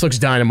 yeah, this looks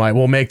dynamite.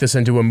 We'll make this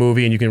into a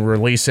movie and you can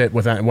release it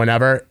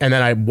whenever. And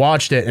then I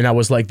watched it and I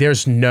was like,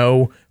 there's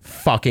no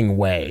fucking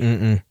way.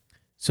 Mm-mm.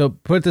 So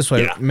put it this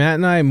way, Matt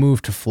and I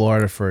moved to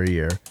Florida for a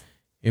year,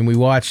 and we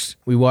watched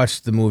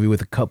the movie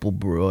with a couple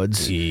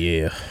broads.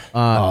 Yeah.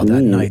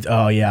 That night.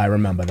 Oh yeah, I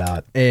remember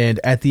that. And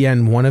at the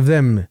end, one of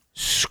them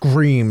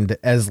screamed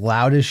as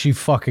loud as she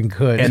fucking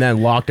could, and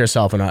then locked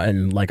herself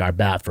in like our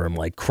bathroom,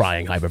 like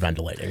crying,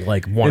 hyperventilating,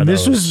 like one of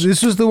those.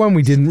 This was the one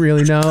we didn't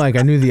really know. Like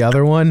I knew the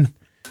other one.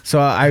 So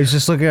I was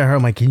just looking at her.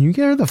 I'm like, can you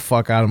get her the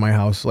fuck out of my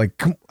house?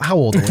 Like, how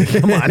old are we?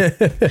 Come on.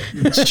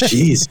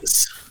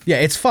 Jesus. Yeah,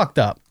 it's fucked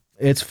up.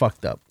 It's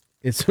fucked up.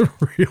 It's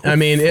real. I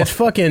mean, it's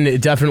fucking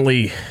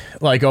definitely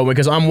like,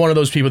 because I'm one of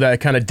those people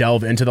that kind of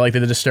delve into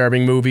the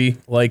disturbing movie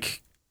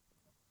like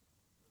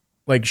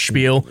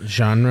spiel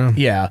genre.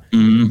 Yeah.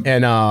 Mm-hmm.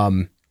 And I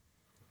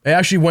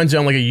actually went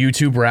down like a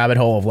YouTube rabbit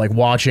hole of like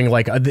watching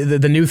like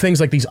the new things,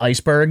 like these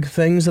iceberg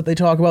things that they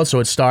talk about.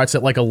 So it starts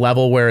at like a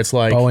level where it's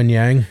like Bow and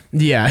Yang.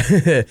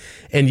 Yeah.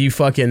 And you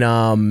fucking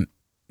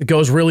it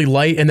goes really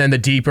light, and then the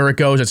deeper it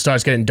goes, it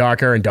starts getting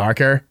darker and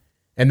darker.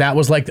 And that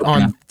was like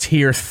on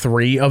tier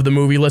 3 of the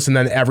movie list, and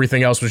then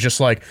everything else was just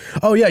like,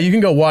 oh yeah, you can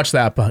go watch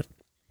that, but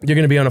you're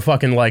gonna be on a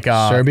fucking like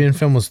Serbian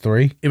film was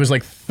 3. It was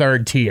like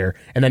 3rd tier,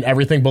 and then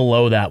everything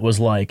below that was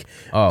like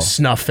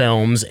snuff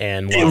films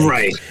and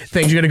like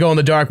things you're gonna go on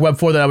the dark web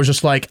for. That I was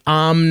just like,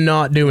 I'm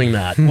not doing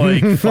that.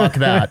 Like fuck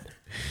that.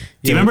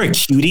 Do you remember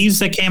Cuties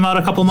that came out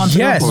a couple months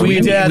ago? Yes, we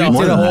did a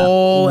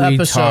whole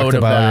episode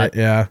of that.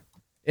 Yeah,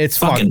 it's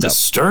fucking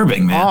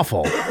disturbing, man.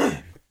 Awful.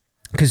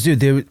 Because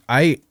dude,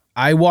 I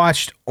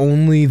watched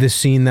only the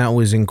scene that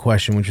was in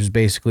question, which was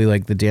basically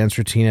like the dance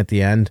routine at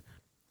the end.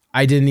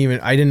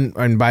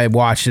 And by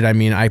watched it, I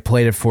mean, I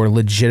played it for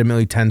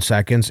legitimately 10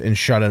 seconds and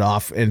shut it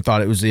off and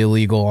thought it was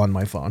illegal on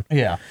my phone.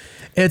 Yeah.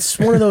 It's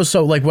one of those,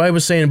 so like what I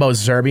was saying about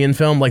Serbian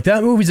film, like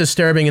that movie's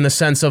disturbing in the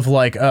sense of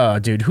like,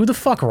 dude, who the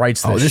fuck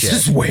writes this shit?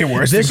 This is way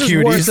worse than Cuties. This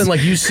is worse than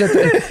like you sit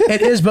there.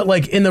 It is, but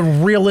like in the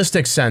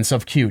realistic sense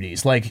of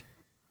Cuties, like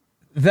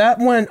that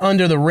went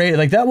under the radar.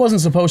 Like that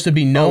wasn't supposed to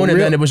be known, and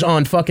then it was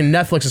on fucking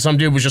Netflix, and some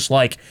dude was just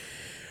like,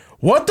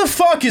 what the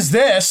fuck is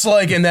this?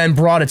 Like, and then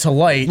brought it to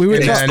light.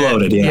 It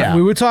exploded, yeah.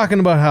 We were talking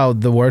about how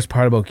the worst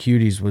part about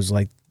Cuties was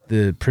like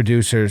the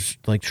producers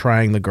like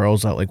trying the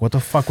girls out. Like, what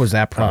the fuck was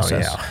that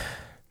process? Oh, yeah.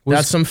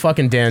 That's some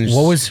fucking Dan.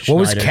 What was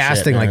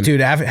casting shit, like,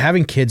 dude?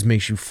 Having kids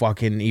makes you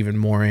fucking even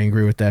more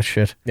angry with that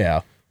shit.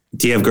 Yeah.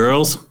 Do you have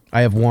girls?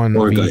 I have one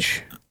of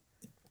each.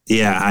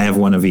 Yeah, I have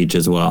one of each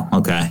as well.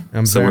 Okay,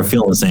 so we're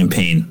feeling the same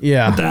pain.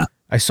 Yeah, with that.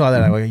 I saw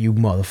that. I went, you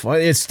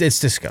motherfucker! It's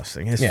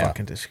disgusting. It's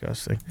fucking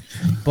disgusting.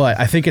 But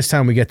I think it's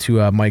time we get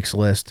to Mike's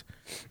list.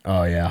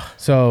 Oh yeah.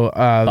 So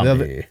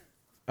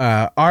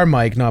our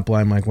Mike, not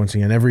Blind Mike. Once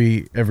again,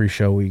 every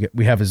show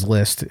we have his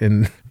list,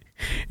 and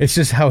it's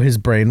just how his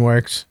brain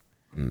works.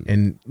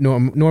 And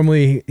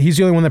normally he's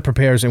the only one that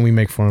prepares, and we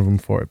make fun of him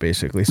for it,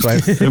 basically. So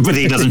but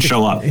he doesn't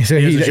show up. So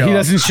he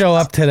doesn't show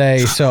up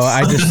today. So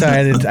I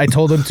decided. I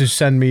told him to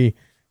send me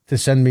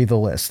the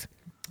list.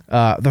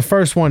 The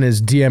first one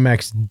is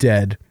DMX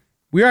Dead.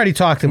 We already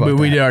talked about.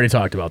 We already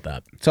talked about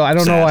that. So I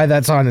don't know why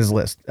that's on his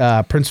list.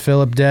 Prince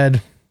Philip Dead.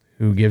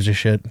 Who gives a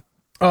shit?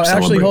 Oh,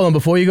 actually, hold on.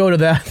 Before you go to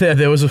that,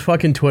 there was a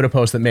fucking Twitter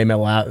post that made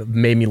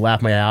me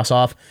laugh my ass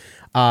off.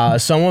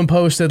 Someone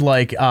posted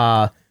like.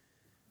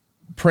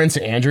 Prince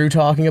Andrew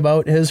talking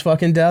about his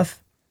fucking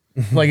death.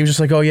 Like he was just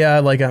like, oh yeah,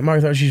 like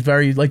Martha, she's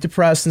very like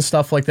depressed and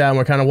stuff like that, and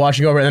we're kind of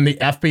watching over it, and then the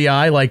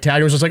FBI like tagged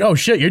him, was just like, oh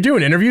shit, you're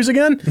doing interviews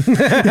again.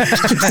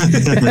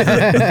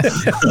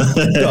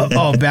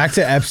 Oh, back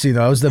to Epstein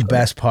though. That was the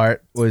best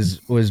part was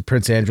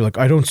Prince Andrew like,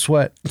 I don't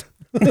sweat.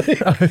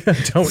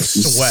 Don't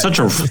sweat. Such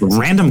a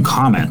random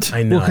comment.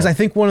 I know. Because I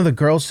think one of the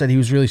girls said he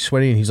was really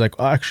sweaty, and he's like,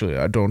 oh, actually,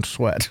 I don't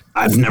sweat.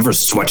 I've never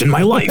sweat in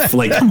my life.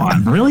 Like, come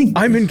on, really?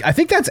 I mean, I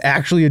think that's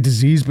actually a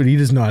disease, but he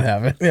does not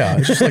have it. Yeah,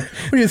 it's just like,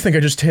 what do you think?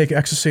 I just take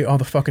ecstasy all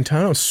the fucking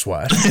time. I don't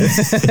sweat.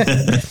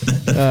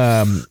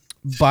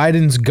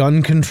 Biden's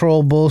gun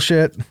control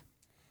bullshit.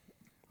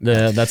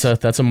 That's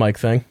a Mike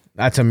thing.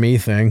 That's a me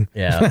thing.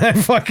 Yeah. I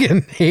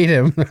fucking hate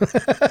him.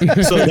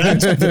 So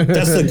that's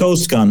the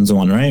Ghost Guns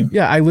one, right?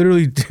 Yeah, I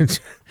literally did.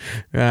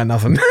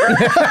 Nothing.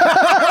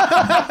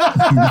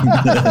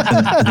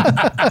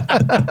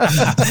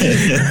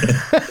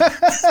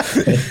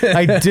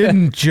 I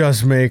didn't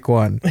just make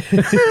one.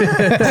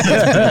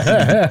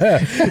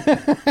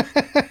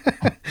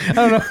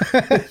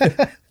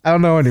 I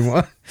don't know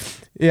anymore.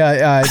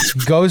 Yeah,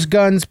 Ghost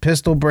Guns,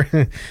 pistol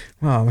brace.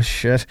 Oh,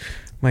 shit.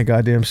 My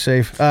goddamn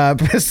safe.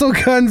 Pistol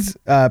guns,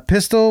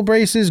 pistol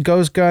braces,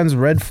 ghost guns,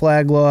 red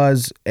flag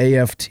laws,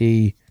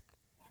 AFT,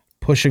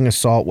 pushing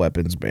assault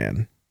weapons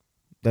ban.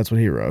 That's what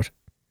he wrote.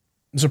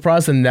 I'm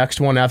surprised the next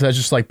one after that's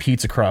just like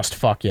pizza crust.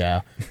 Fuck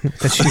yeah.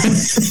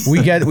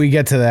 we get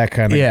to that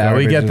kind of. Yeah,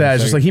 we get that.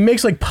 It's just like he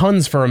makes like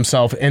puns for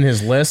himself in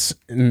his lists,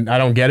 and I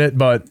don't get it,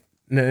 but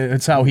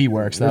it's how he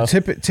works, though.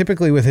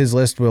 Typically, with his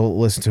list, we'll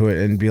listen to it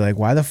and be like,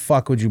 "Why the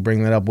fuck would you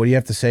bring that up? What do you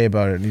have to say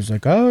about it?" And he's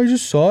like, "Oh, I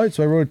just saw it,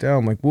 so I wrote it down."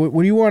 I'm like, "What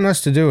do you want us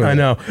to do?" I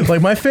know.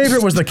 Like my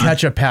favorite was the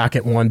ketchup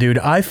packet one, dude.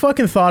 I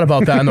fucking thought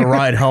about that on the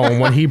ride home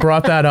when he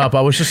brought that up.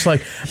 I was just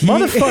like,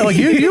 "Motherfucker! Like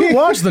you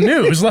watch the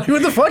news? Like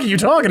what the fuck are you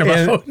talking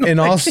about?" In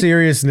all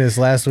seriousness,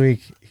 last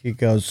week he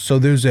goes, "So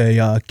there's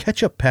a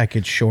ketchup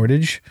packet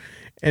shortage."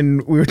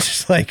 And we were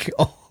just like,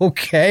 oh,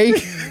 okay.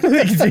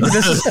 This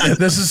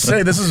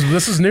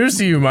is news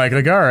to you, Mike.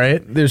 Like, all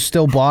right. There's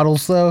still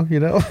bottles, though, you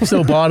know?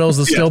 Still bottles.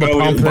 There's still the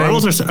pump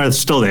bottles are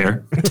still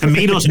there.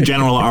 Tomatoes in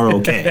general are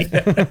okay.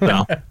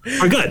 No,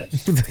 we're good.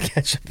 The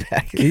ketchup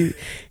packet.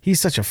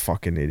 He's such a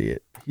fucking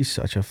idiot. He's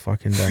such a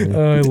fucking dummy.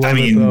 I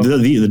mean,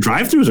 the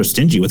drive-thrus are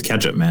stingy with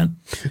ketchup, man.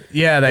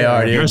 Yeah, they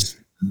are, dude.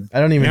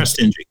 They're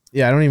stingy.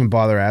 Yeah, I don't even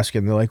bother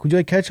asking. They're like, would you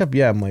like ketchup?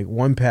 Yeah, I'm like,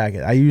 one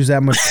packet. I use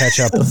that much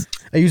ketchup.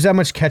 I use that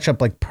much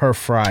ketchup like per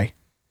fry.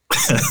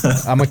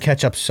 I'm a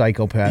ketchup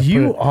psychopath.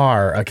 You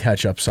are a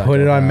ketchup psychopath. Put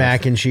it on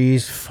mac and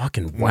cheese.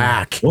 Fucking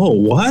whack. Whoa,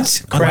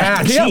 what?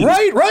 Crack. Yeah,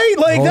 right.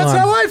 Like, Hold that's on.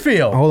 how I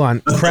feel. Hold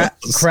on.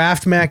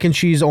 Kraft mac and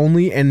cheese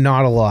only and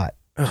not a lot.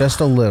 Just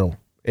a little.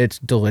 It's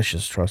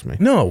delicious. Trust me.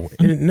 No,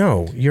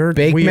 you're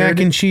Baked weird. mac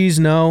and cheese,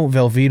 no.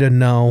 Velveeta,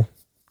 no.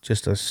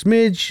 Just a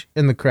smidge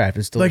in the Kraft.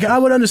 It's delicious. Like, I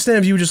would understand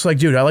if you were just like,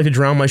 dude, I like to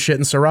drown my shit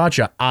in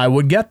sriracha. I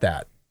would get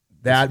that.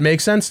 That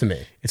makes sense to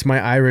me. It's my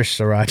Irish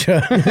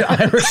sriracha.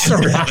 Irish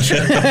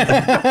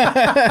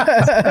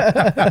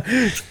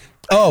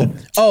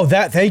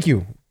sriracha. Thank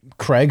you,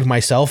 Craig,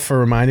 myself, for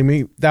reminding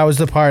me. That was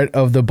the part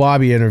of the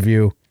Bobby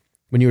interview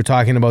when you were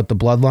talking about the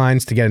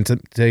bloodlines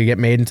to get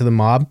made into the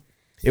mob.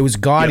 It was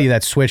Gotti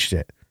that switched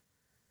it.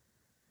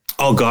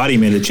 Oh, Gotti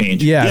made a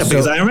change. Yeah,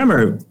 because I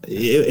remember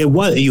it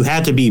was you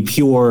had to be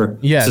pure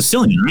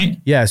Sicilian, right?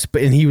 Yes,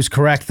 and he was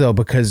correct though,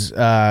 because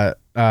John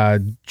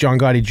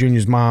Gotti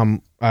Jr.'s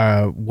mom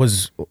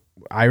was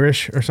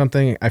Irish or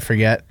something. I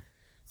forget.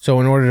 So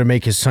in order to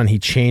make his son, he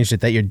changed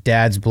it that your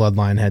dad's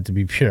bloodline had to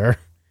be pure.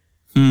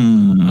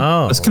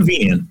 Oh, that's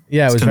convenient.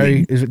 Yeah, it was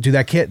very. Dude,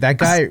 that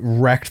guy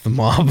wrecked the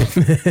mob.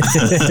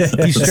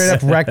 He straight up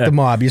wrecked the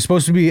mob. You're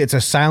supposed to be. It's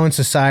a silent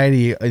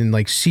society and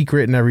like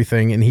secret and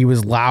everything. And he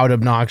was loud,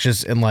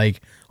 obnoxious, and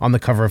like on the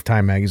cover of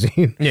Time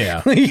magazine.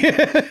 Yeah.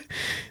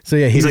 So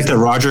yeah, he's like the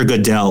Roger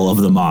Goodell of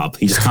the mob.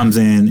 He just comes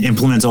in,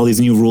 implements all these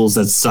new rules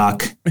that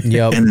suck, and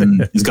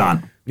then he's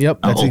gone. Yep,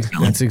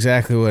 that's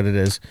exactly what it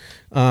is.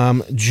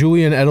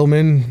 Julian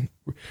Edelman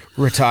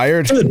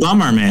retired.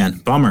 Bummer, man.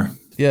 Bummer.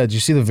 Yeah, did you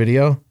see the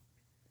video?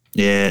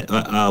 Yeah,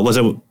 was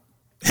it him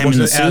in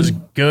the suit? As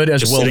good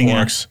as Will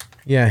Works?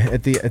 Yeah,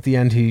 at the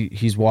end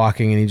he's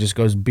walking and he just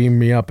goes, "Beam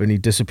me up," and he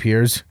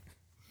disappears.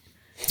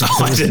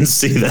 Oh, I didn't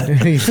see that.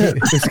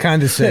 It was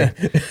kind of sick.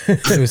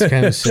 It was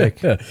kind of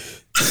sick.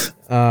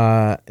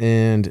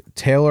 And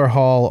Taylor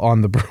Hall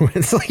on the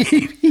Bruins. Like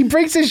he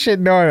breaks his shit.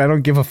 No, I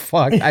don't give a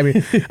fuck. I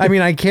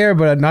mean, I care,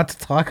 but not to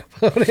talk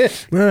about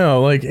it.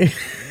 No, like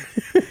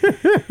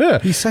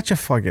he's such a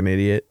fucking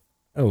idiot.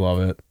 I love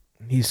it.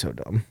 He's so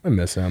dumb. I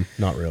miss him.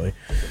 Not really.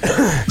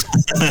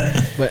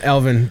 But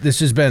Elvin, this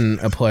has been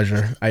a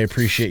pleasure. I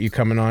appreciate you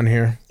coming on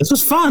here. This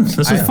was fun.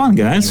 This was fun,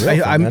 guys.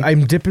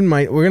 I'm dipping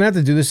my... We're going to have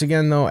to do this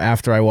again, though,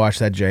 after I watch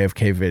that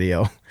JFK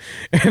video.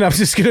 And I'm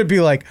just going to be,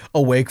 like,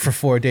 awake for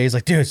 4 days.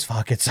 Like, dude, it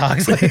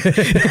sucks. Like,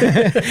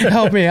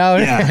 help me out.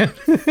 Yeah.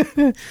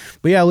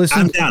 But yeah, listen.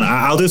 I'm down.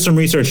 I'll do some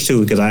research,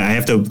 too, because I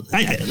have to...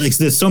 like,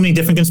 there's so many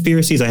different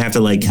conspiracies. I have to,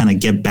 like, kind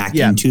of get back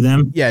into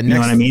them. Yeah. You know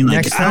what I mean?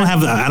 Like, I don't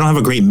have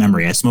a great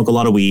memory. I smoke a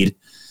lot of weed.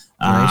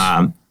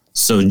 Nice.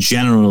 So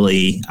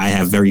generally, I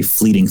have very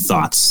fleeting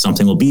thoughts.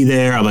 Something will be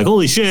there. I'm like,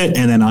 holy shit.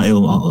 And then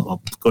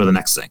I'll go to the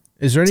next thing.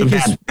 Is there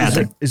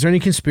any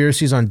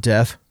conspiracies on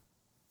death?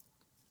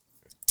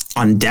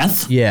 On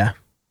death? Yeah.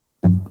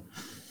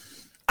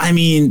 I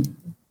mean,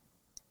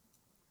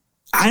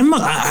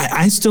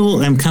 I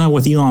still am kind of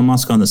with Elon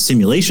Musk on the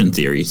simulation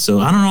theory. So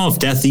I don't know if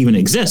death even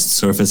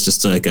exists or if it's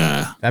just like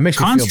a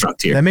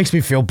construct here. That makes me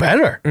feel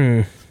better.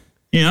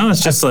 You know,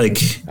 it's just like...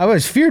 I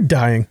always feared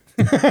dying.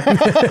 Oh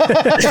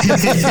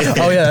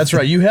yeah, that's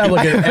right. You have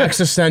like an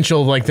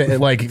existential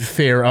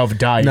fear of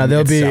dying. Now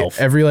there'll be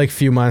every like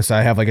few months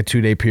I have like a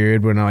 2-day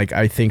period when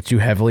I think too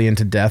heavily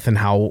into death and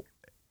how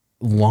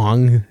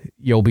long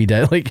you'll be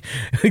dead, like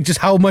just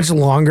how much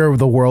longer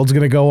the world's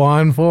gonna go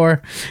on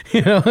for,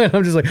 you know. And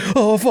I'm just like,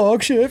 oh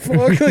fuck, shit,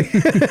 fuck.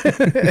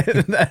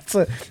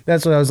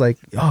 That's what I was like.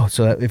 Oh,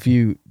 so that if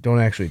you don't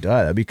actually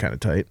die, that'd be kind of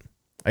tight.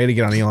 I got to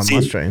get on Elon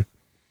Musk train.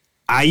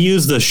 I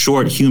use the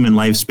short human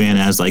lifespan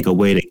as like a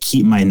way to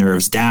keep my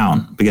nerves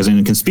down, because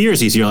in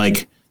conspiracies, you're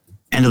like,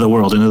 end of the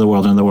world, end of the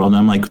world, end of the world. And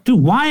I'm like,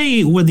 dude,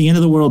 why would the end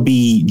of the world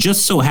be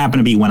just so happen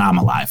to be when I'm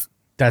alive?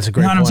 That's a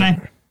great point. You know what I'm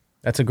saying?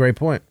 That's a great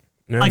point.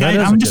 Yeah, like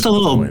I'm just a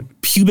little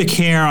pubic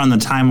hair on the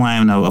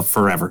timeline of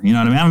forever. You know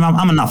what I mean?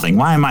 I'm a nothing.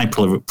 Why am I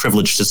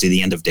privileged to see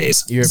the end of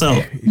days? Your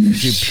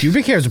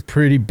pubic hair is a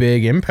pretty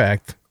big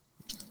impact.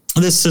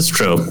 This is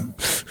true.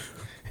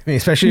 I mean,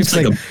 especially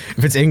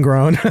if it's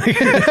ingrown.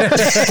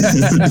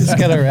 It's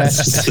got a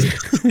rest.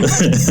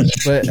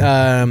 But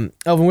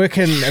Elvin, where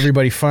can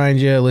everybody find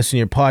you? Listen to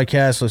your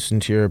podcast, listen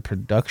to your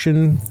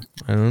production.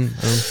 I don't know.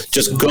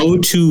 Just go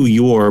to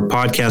your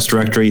podcast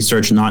directory,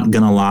 search Not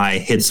Gonna Lie,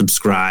 hit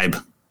subscribe,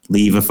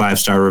 leave a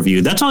 5-star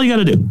review. That's all you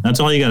got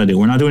to do.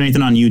 We're not doing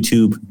anything on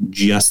YouTube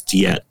just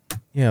yet.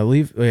 Yeah,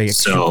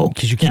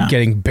 because you keep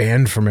getting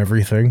banned from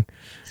everything.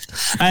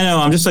 I know.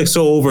 I'm just like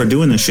so over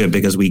doing this shit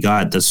because we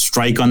got the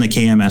strike on the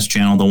KMS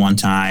channel the one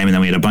time, and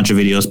then we had a bunch of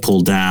videos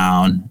pulled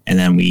down, and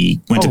then we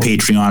went to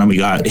Patreon and we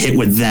got hit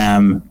with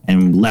them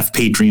and left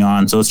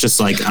Patreon. So it's just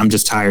like I'm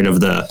just tired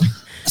of the.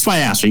 That's why I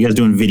asked, are you guys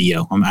doing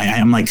video?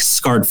 I'm like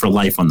scarred for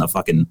life on the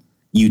fucking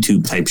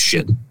YouTube type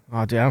shit.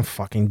 Oh, dude, I don't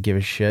fucking give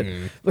a shit.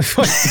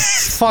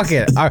 Fuck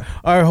it.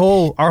 Our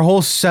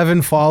whole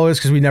 7 followers,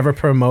 because we never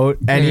promote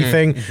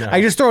anything.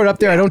 I just throw it up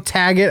there. I don't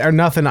tag it or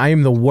nothing. I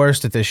am the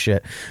worst at this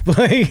shit.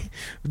 Like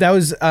that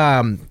was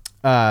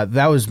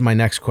my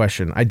next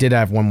question. I did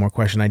have one more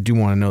question. I do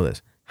want to know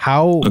this.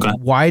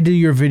 Why do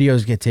your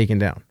videos get taken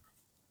down?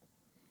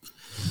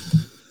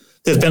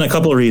 There's been a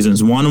couple of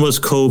reasons. One was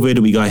COVID.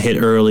 We got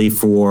hit early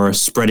for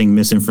spreading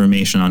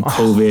misinformation on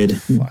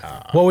COVID.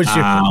 Wow. What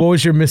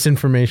was your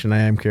misinformation? I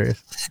am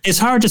curious. It's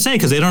hard to say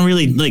because they don't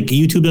really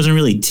YouTube doesn't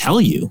really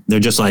tell you. They're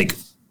just like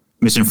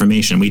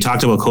misinformation. We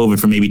talked about COVID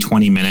for maybe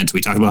 20 minutes.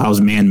 We talked about how it's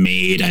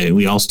man-made.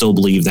 We all still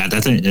believe that.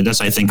 That's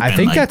I think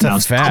that's a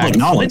fact. Public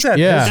knowledge.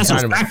 That's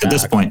a fact at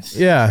this point.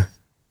 Yeah.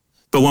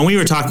 But when we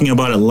were talking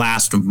about it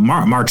last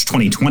March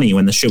 2020,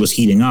 when the shit was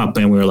heating up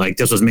and we were like,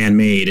 this was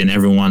man-made and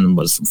everyone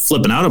was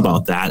flipping out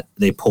about that,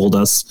 they pulled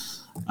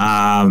us.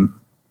 And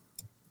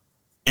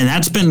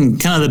that's been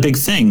kind of the big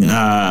thing.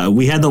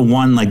 We had the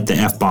one, like the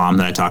F-bomb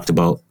that I talked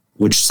about,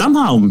 which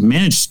somehow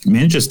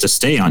manages to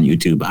stay on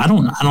YouTube. I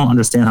don't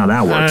understand how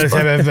that works.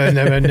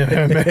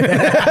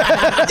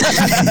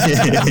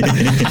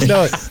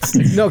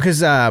 No,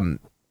 because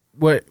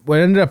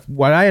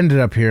what I ended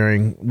up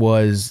hearing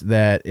was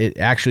that it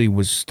actually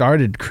was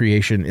started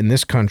creation in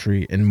this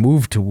country and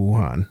moved to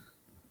Wuhan.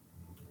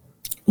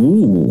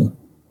 Ooh,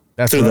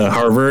 that's through the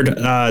Harvard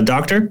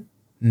doctor.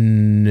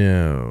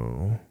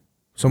 No,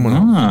 someone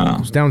else.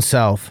 It was down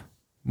south,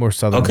 more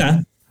southern. Okay.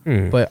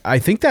 But I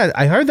think that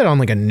I heard that on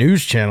like a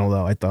news channel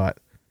though. I thought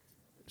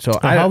so.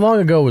 How long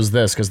ago was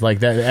this? Because like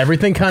that,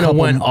 everything kind of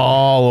went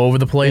all over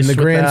the place in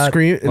the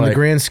the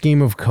grand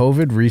scheme of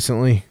COVID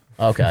recently.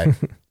 Okay,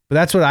 but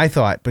that's what I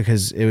thought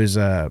because it was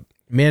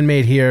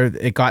man-made here.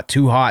 It got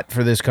too hot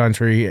for this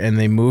country, and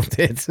they moved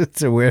it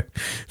to where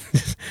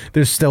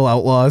there's still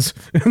outlaws.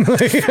 And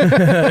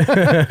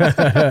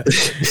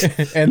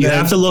you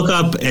have to look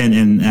up,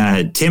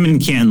 and Tim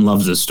and Canton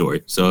loves this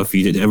story. So if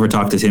you ever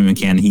talk to Tim and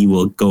Canton, he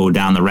will go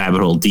down the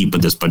rabbit hole deep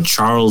with this. But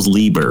Charles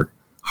Lieber,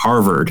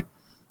 Harvard,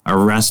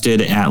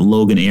 arrested at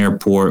Logan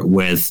Airport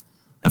with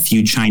a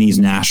few Chinese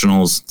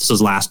nationals. This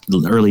was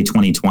early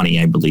 2020,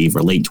 I believe,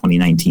 or late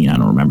 2019. I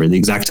don't remember the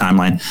exact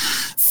timeline.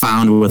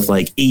 Found with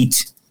like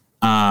 8,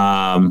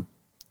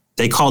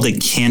 they called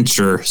it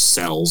cancer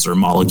cells or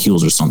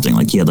molecules or something.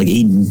 Like he had like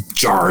 8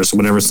 jars,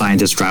 whatever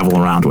scientists travel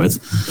around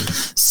with.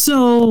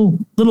 So a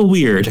little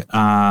weird.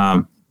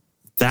 That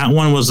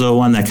one was the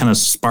one that kind of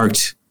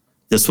sparked.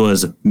 This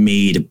was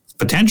made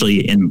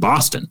potentially in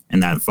Boston,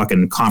 and that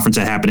fucking conference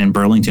that happened in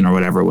Burlington or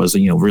whatever was,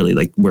 really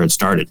like where it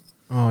started.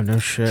 Oh no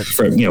shit!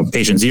 For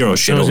patient zero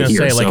shit over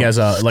here. Say, like as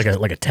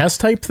a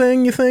test type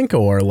thing, you think,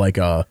 or like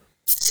a.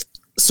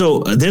 So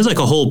there's like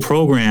a whole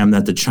program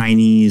that the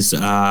Chinese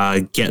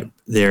get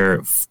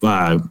their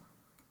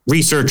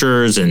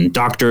researchers and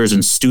doctors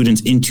and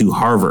students into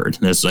Harvard.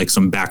 There's like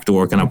some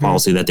backdoor kind of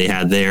policy that they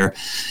had there,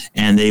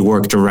 and they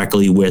work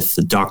directly with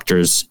the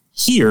doctors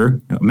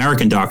here,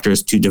 American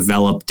doctors, to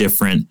develop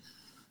different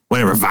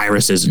whatever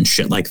viruses and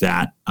shit like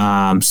that.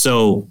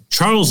 So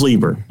Charles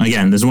Lieber,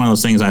 again, this is one of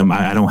those things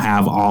I don't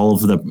have all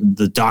of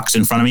the docs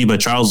in front of me, but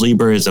Charles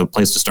Lieber is a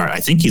place to start.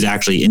 I think he's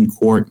actually in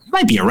court,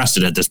 might be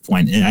arrested at this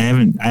point. I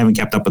haven't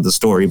kept up with the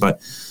story,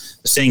 but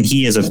saying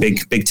he is a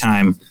big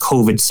time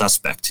COVID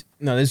suspect.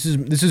 No, this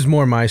is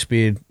more my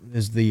speed.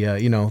 Is the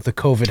the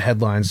COVID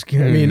headlines? I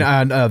mean,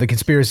 the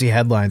conspiracy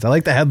headlines. I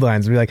like the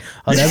headlines. Be like,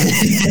 oh,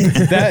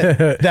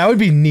 that would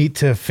be neat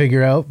to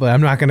figure out, but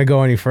I'm not going to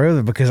go any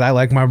further because I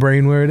like my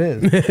brain where it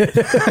is.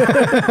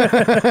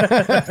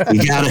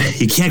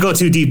 You can't go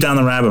too deep down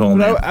the rabbit hole.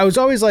 Man. I was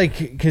always like,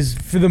 because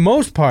for the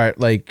most part,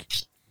 like,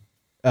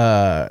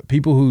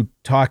 people who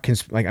talk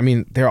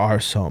there are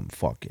some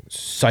fucking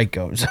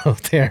psychos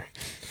out there,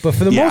 but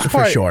for the most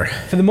part,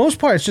 for the most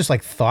part, it's just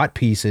like thought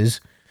pieces.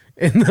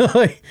 And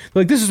like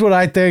this is what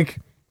I think,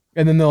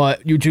 and then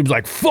YouTube's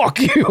like, "Fuck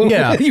you,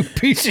 yeah, you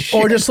piece of shit."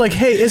 Or just like,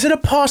 "Hey, is it a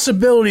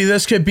possibility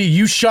this could be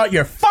you shut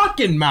your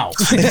fucking mouth?"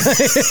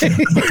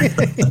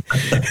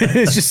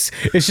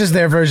 It's just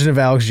their version of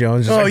Alex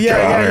Jones. Oh like,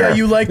 yeah,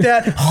 you like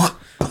that?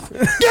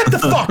 Get the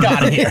fuck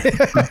out of here!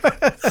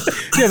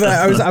 Yeah,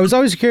 but I was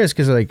always curious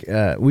because like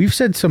we've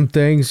said some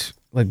things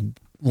like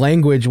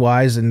language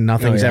wise, and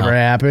nothing's ever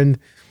happened.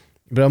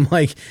 But I'm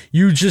like,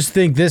 you just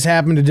think this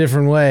happened a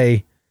different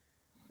way.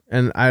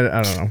 And I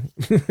don't know.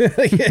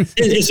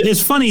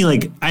 It's funny.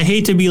 Like, I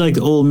hate to be like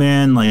the old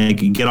man, like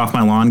get off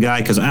my lawn guy,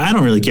 because I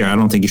don't really care. I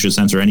don't think you should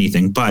censor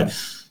anything. But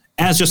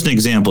as just an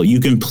example, you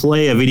can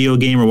play a video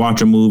game or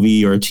watch a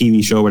movie or a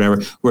TV show or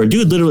whatever, where a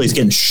dude literally is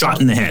getting shot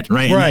in the head,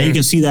 right? And you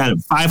can see that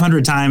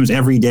 500 times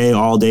every day,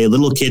 all day.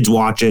 Little kids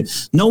watch it.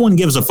 No one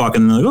gives a fuck.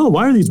 And they're like, oh,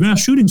 why are these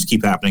mass shootings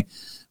keep happening?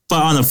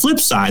 But on the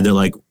flip side, they're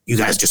like, you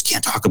guys just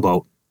can't talk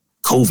about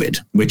COVID,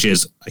 which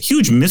is a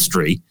huge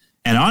mystery.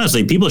 And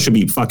honestly, people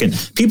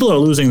are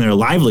losing their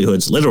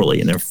livelihoods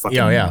literally in their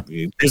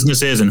fucking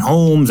businesses and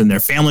homes, and their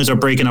families are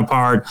breaking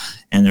apart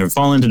and they're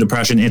falling into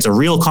depression. It's a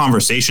real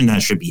conversation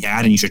that should be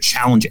had, and you should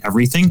challenge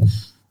everything.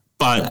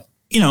 But,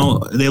 they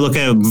look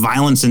at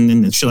violence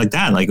and shit like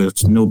that, like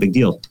it's no big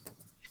deal.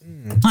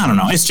 I don't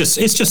know. It's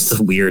just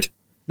weird.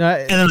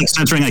 And then like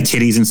censoring like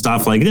titties and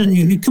stuff. Like,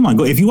 come on,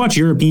 go. If you watch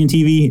European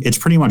TV, it's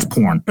pretty much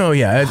porn. Oh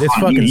yeah, it's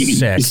fucking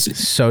sick.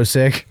 So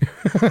sick.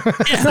 Yeah,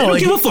 they don't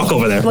give a fuck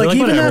over there. Like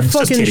even that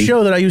fucking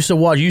show that I used to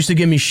watch used to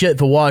give me shit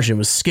for watching. It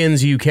was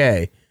Skins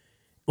UK,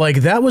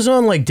 Like that was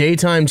on like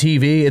daytime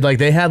TV. Like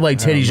they had like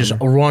titties just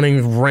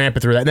running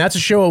rampant through that. And that's a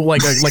show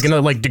like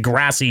another like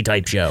Degrassi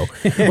type show.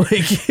 That'd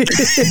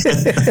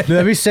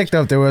be sick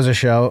though if there was a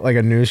show like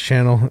a news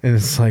channel and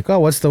it's like, oh,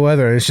 what's the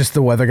weather? And it's just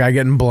the weather guy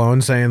getting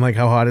blown saying like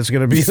how hot it's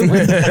gonna be. like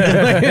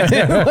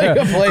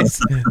a place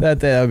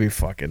that would be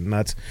fucking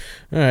nuts.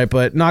 All right,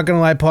 but Not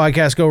Gonna Lie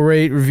podcast. Go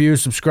rate, review,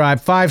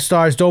 subscribe. 5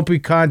 stars. Don't be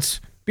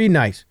cunts. Be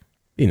nice.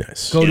 Be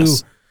nice. Go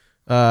to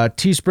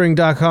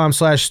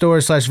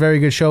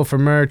teespring.com/store/verygoodshow for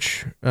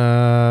merch.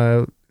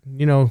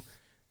 You know,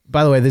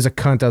 by the way, there's a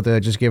cunt out there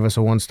that just gave us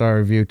a 1-star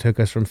review, took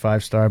us from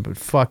 5-star, but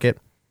fuck it.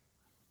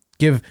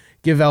 Give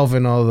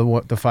Elvin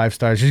all the 5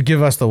 stars. Just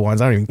give us the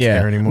ones. I don't even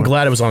care anymore. I'm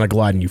glad it was on a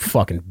glide and you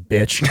fucking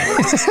bitch.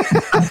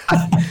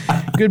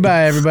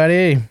 Goodbye,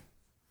 everybody.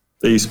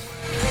 Peace.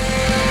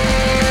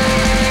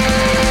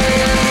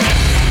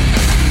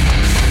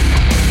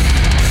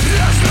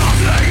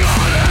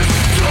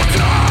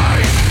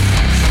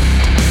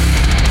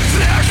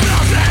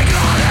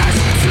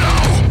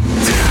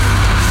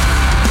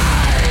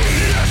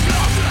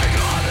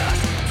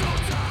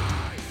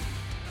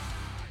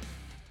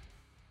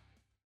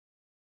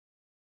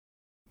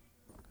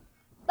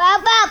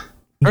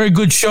 Very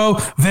good show,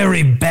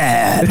 very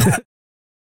bad.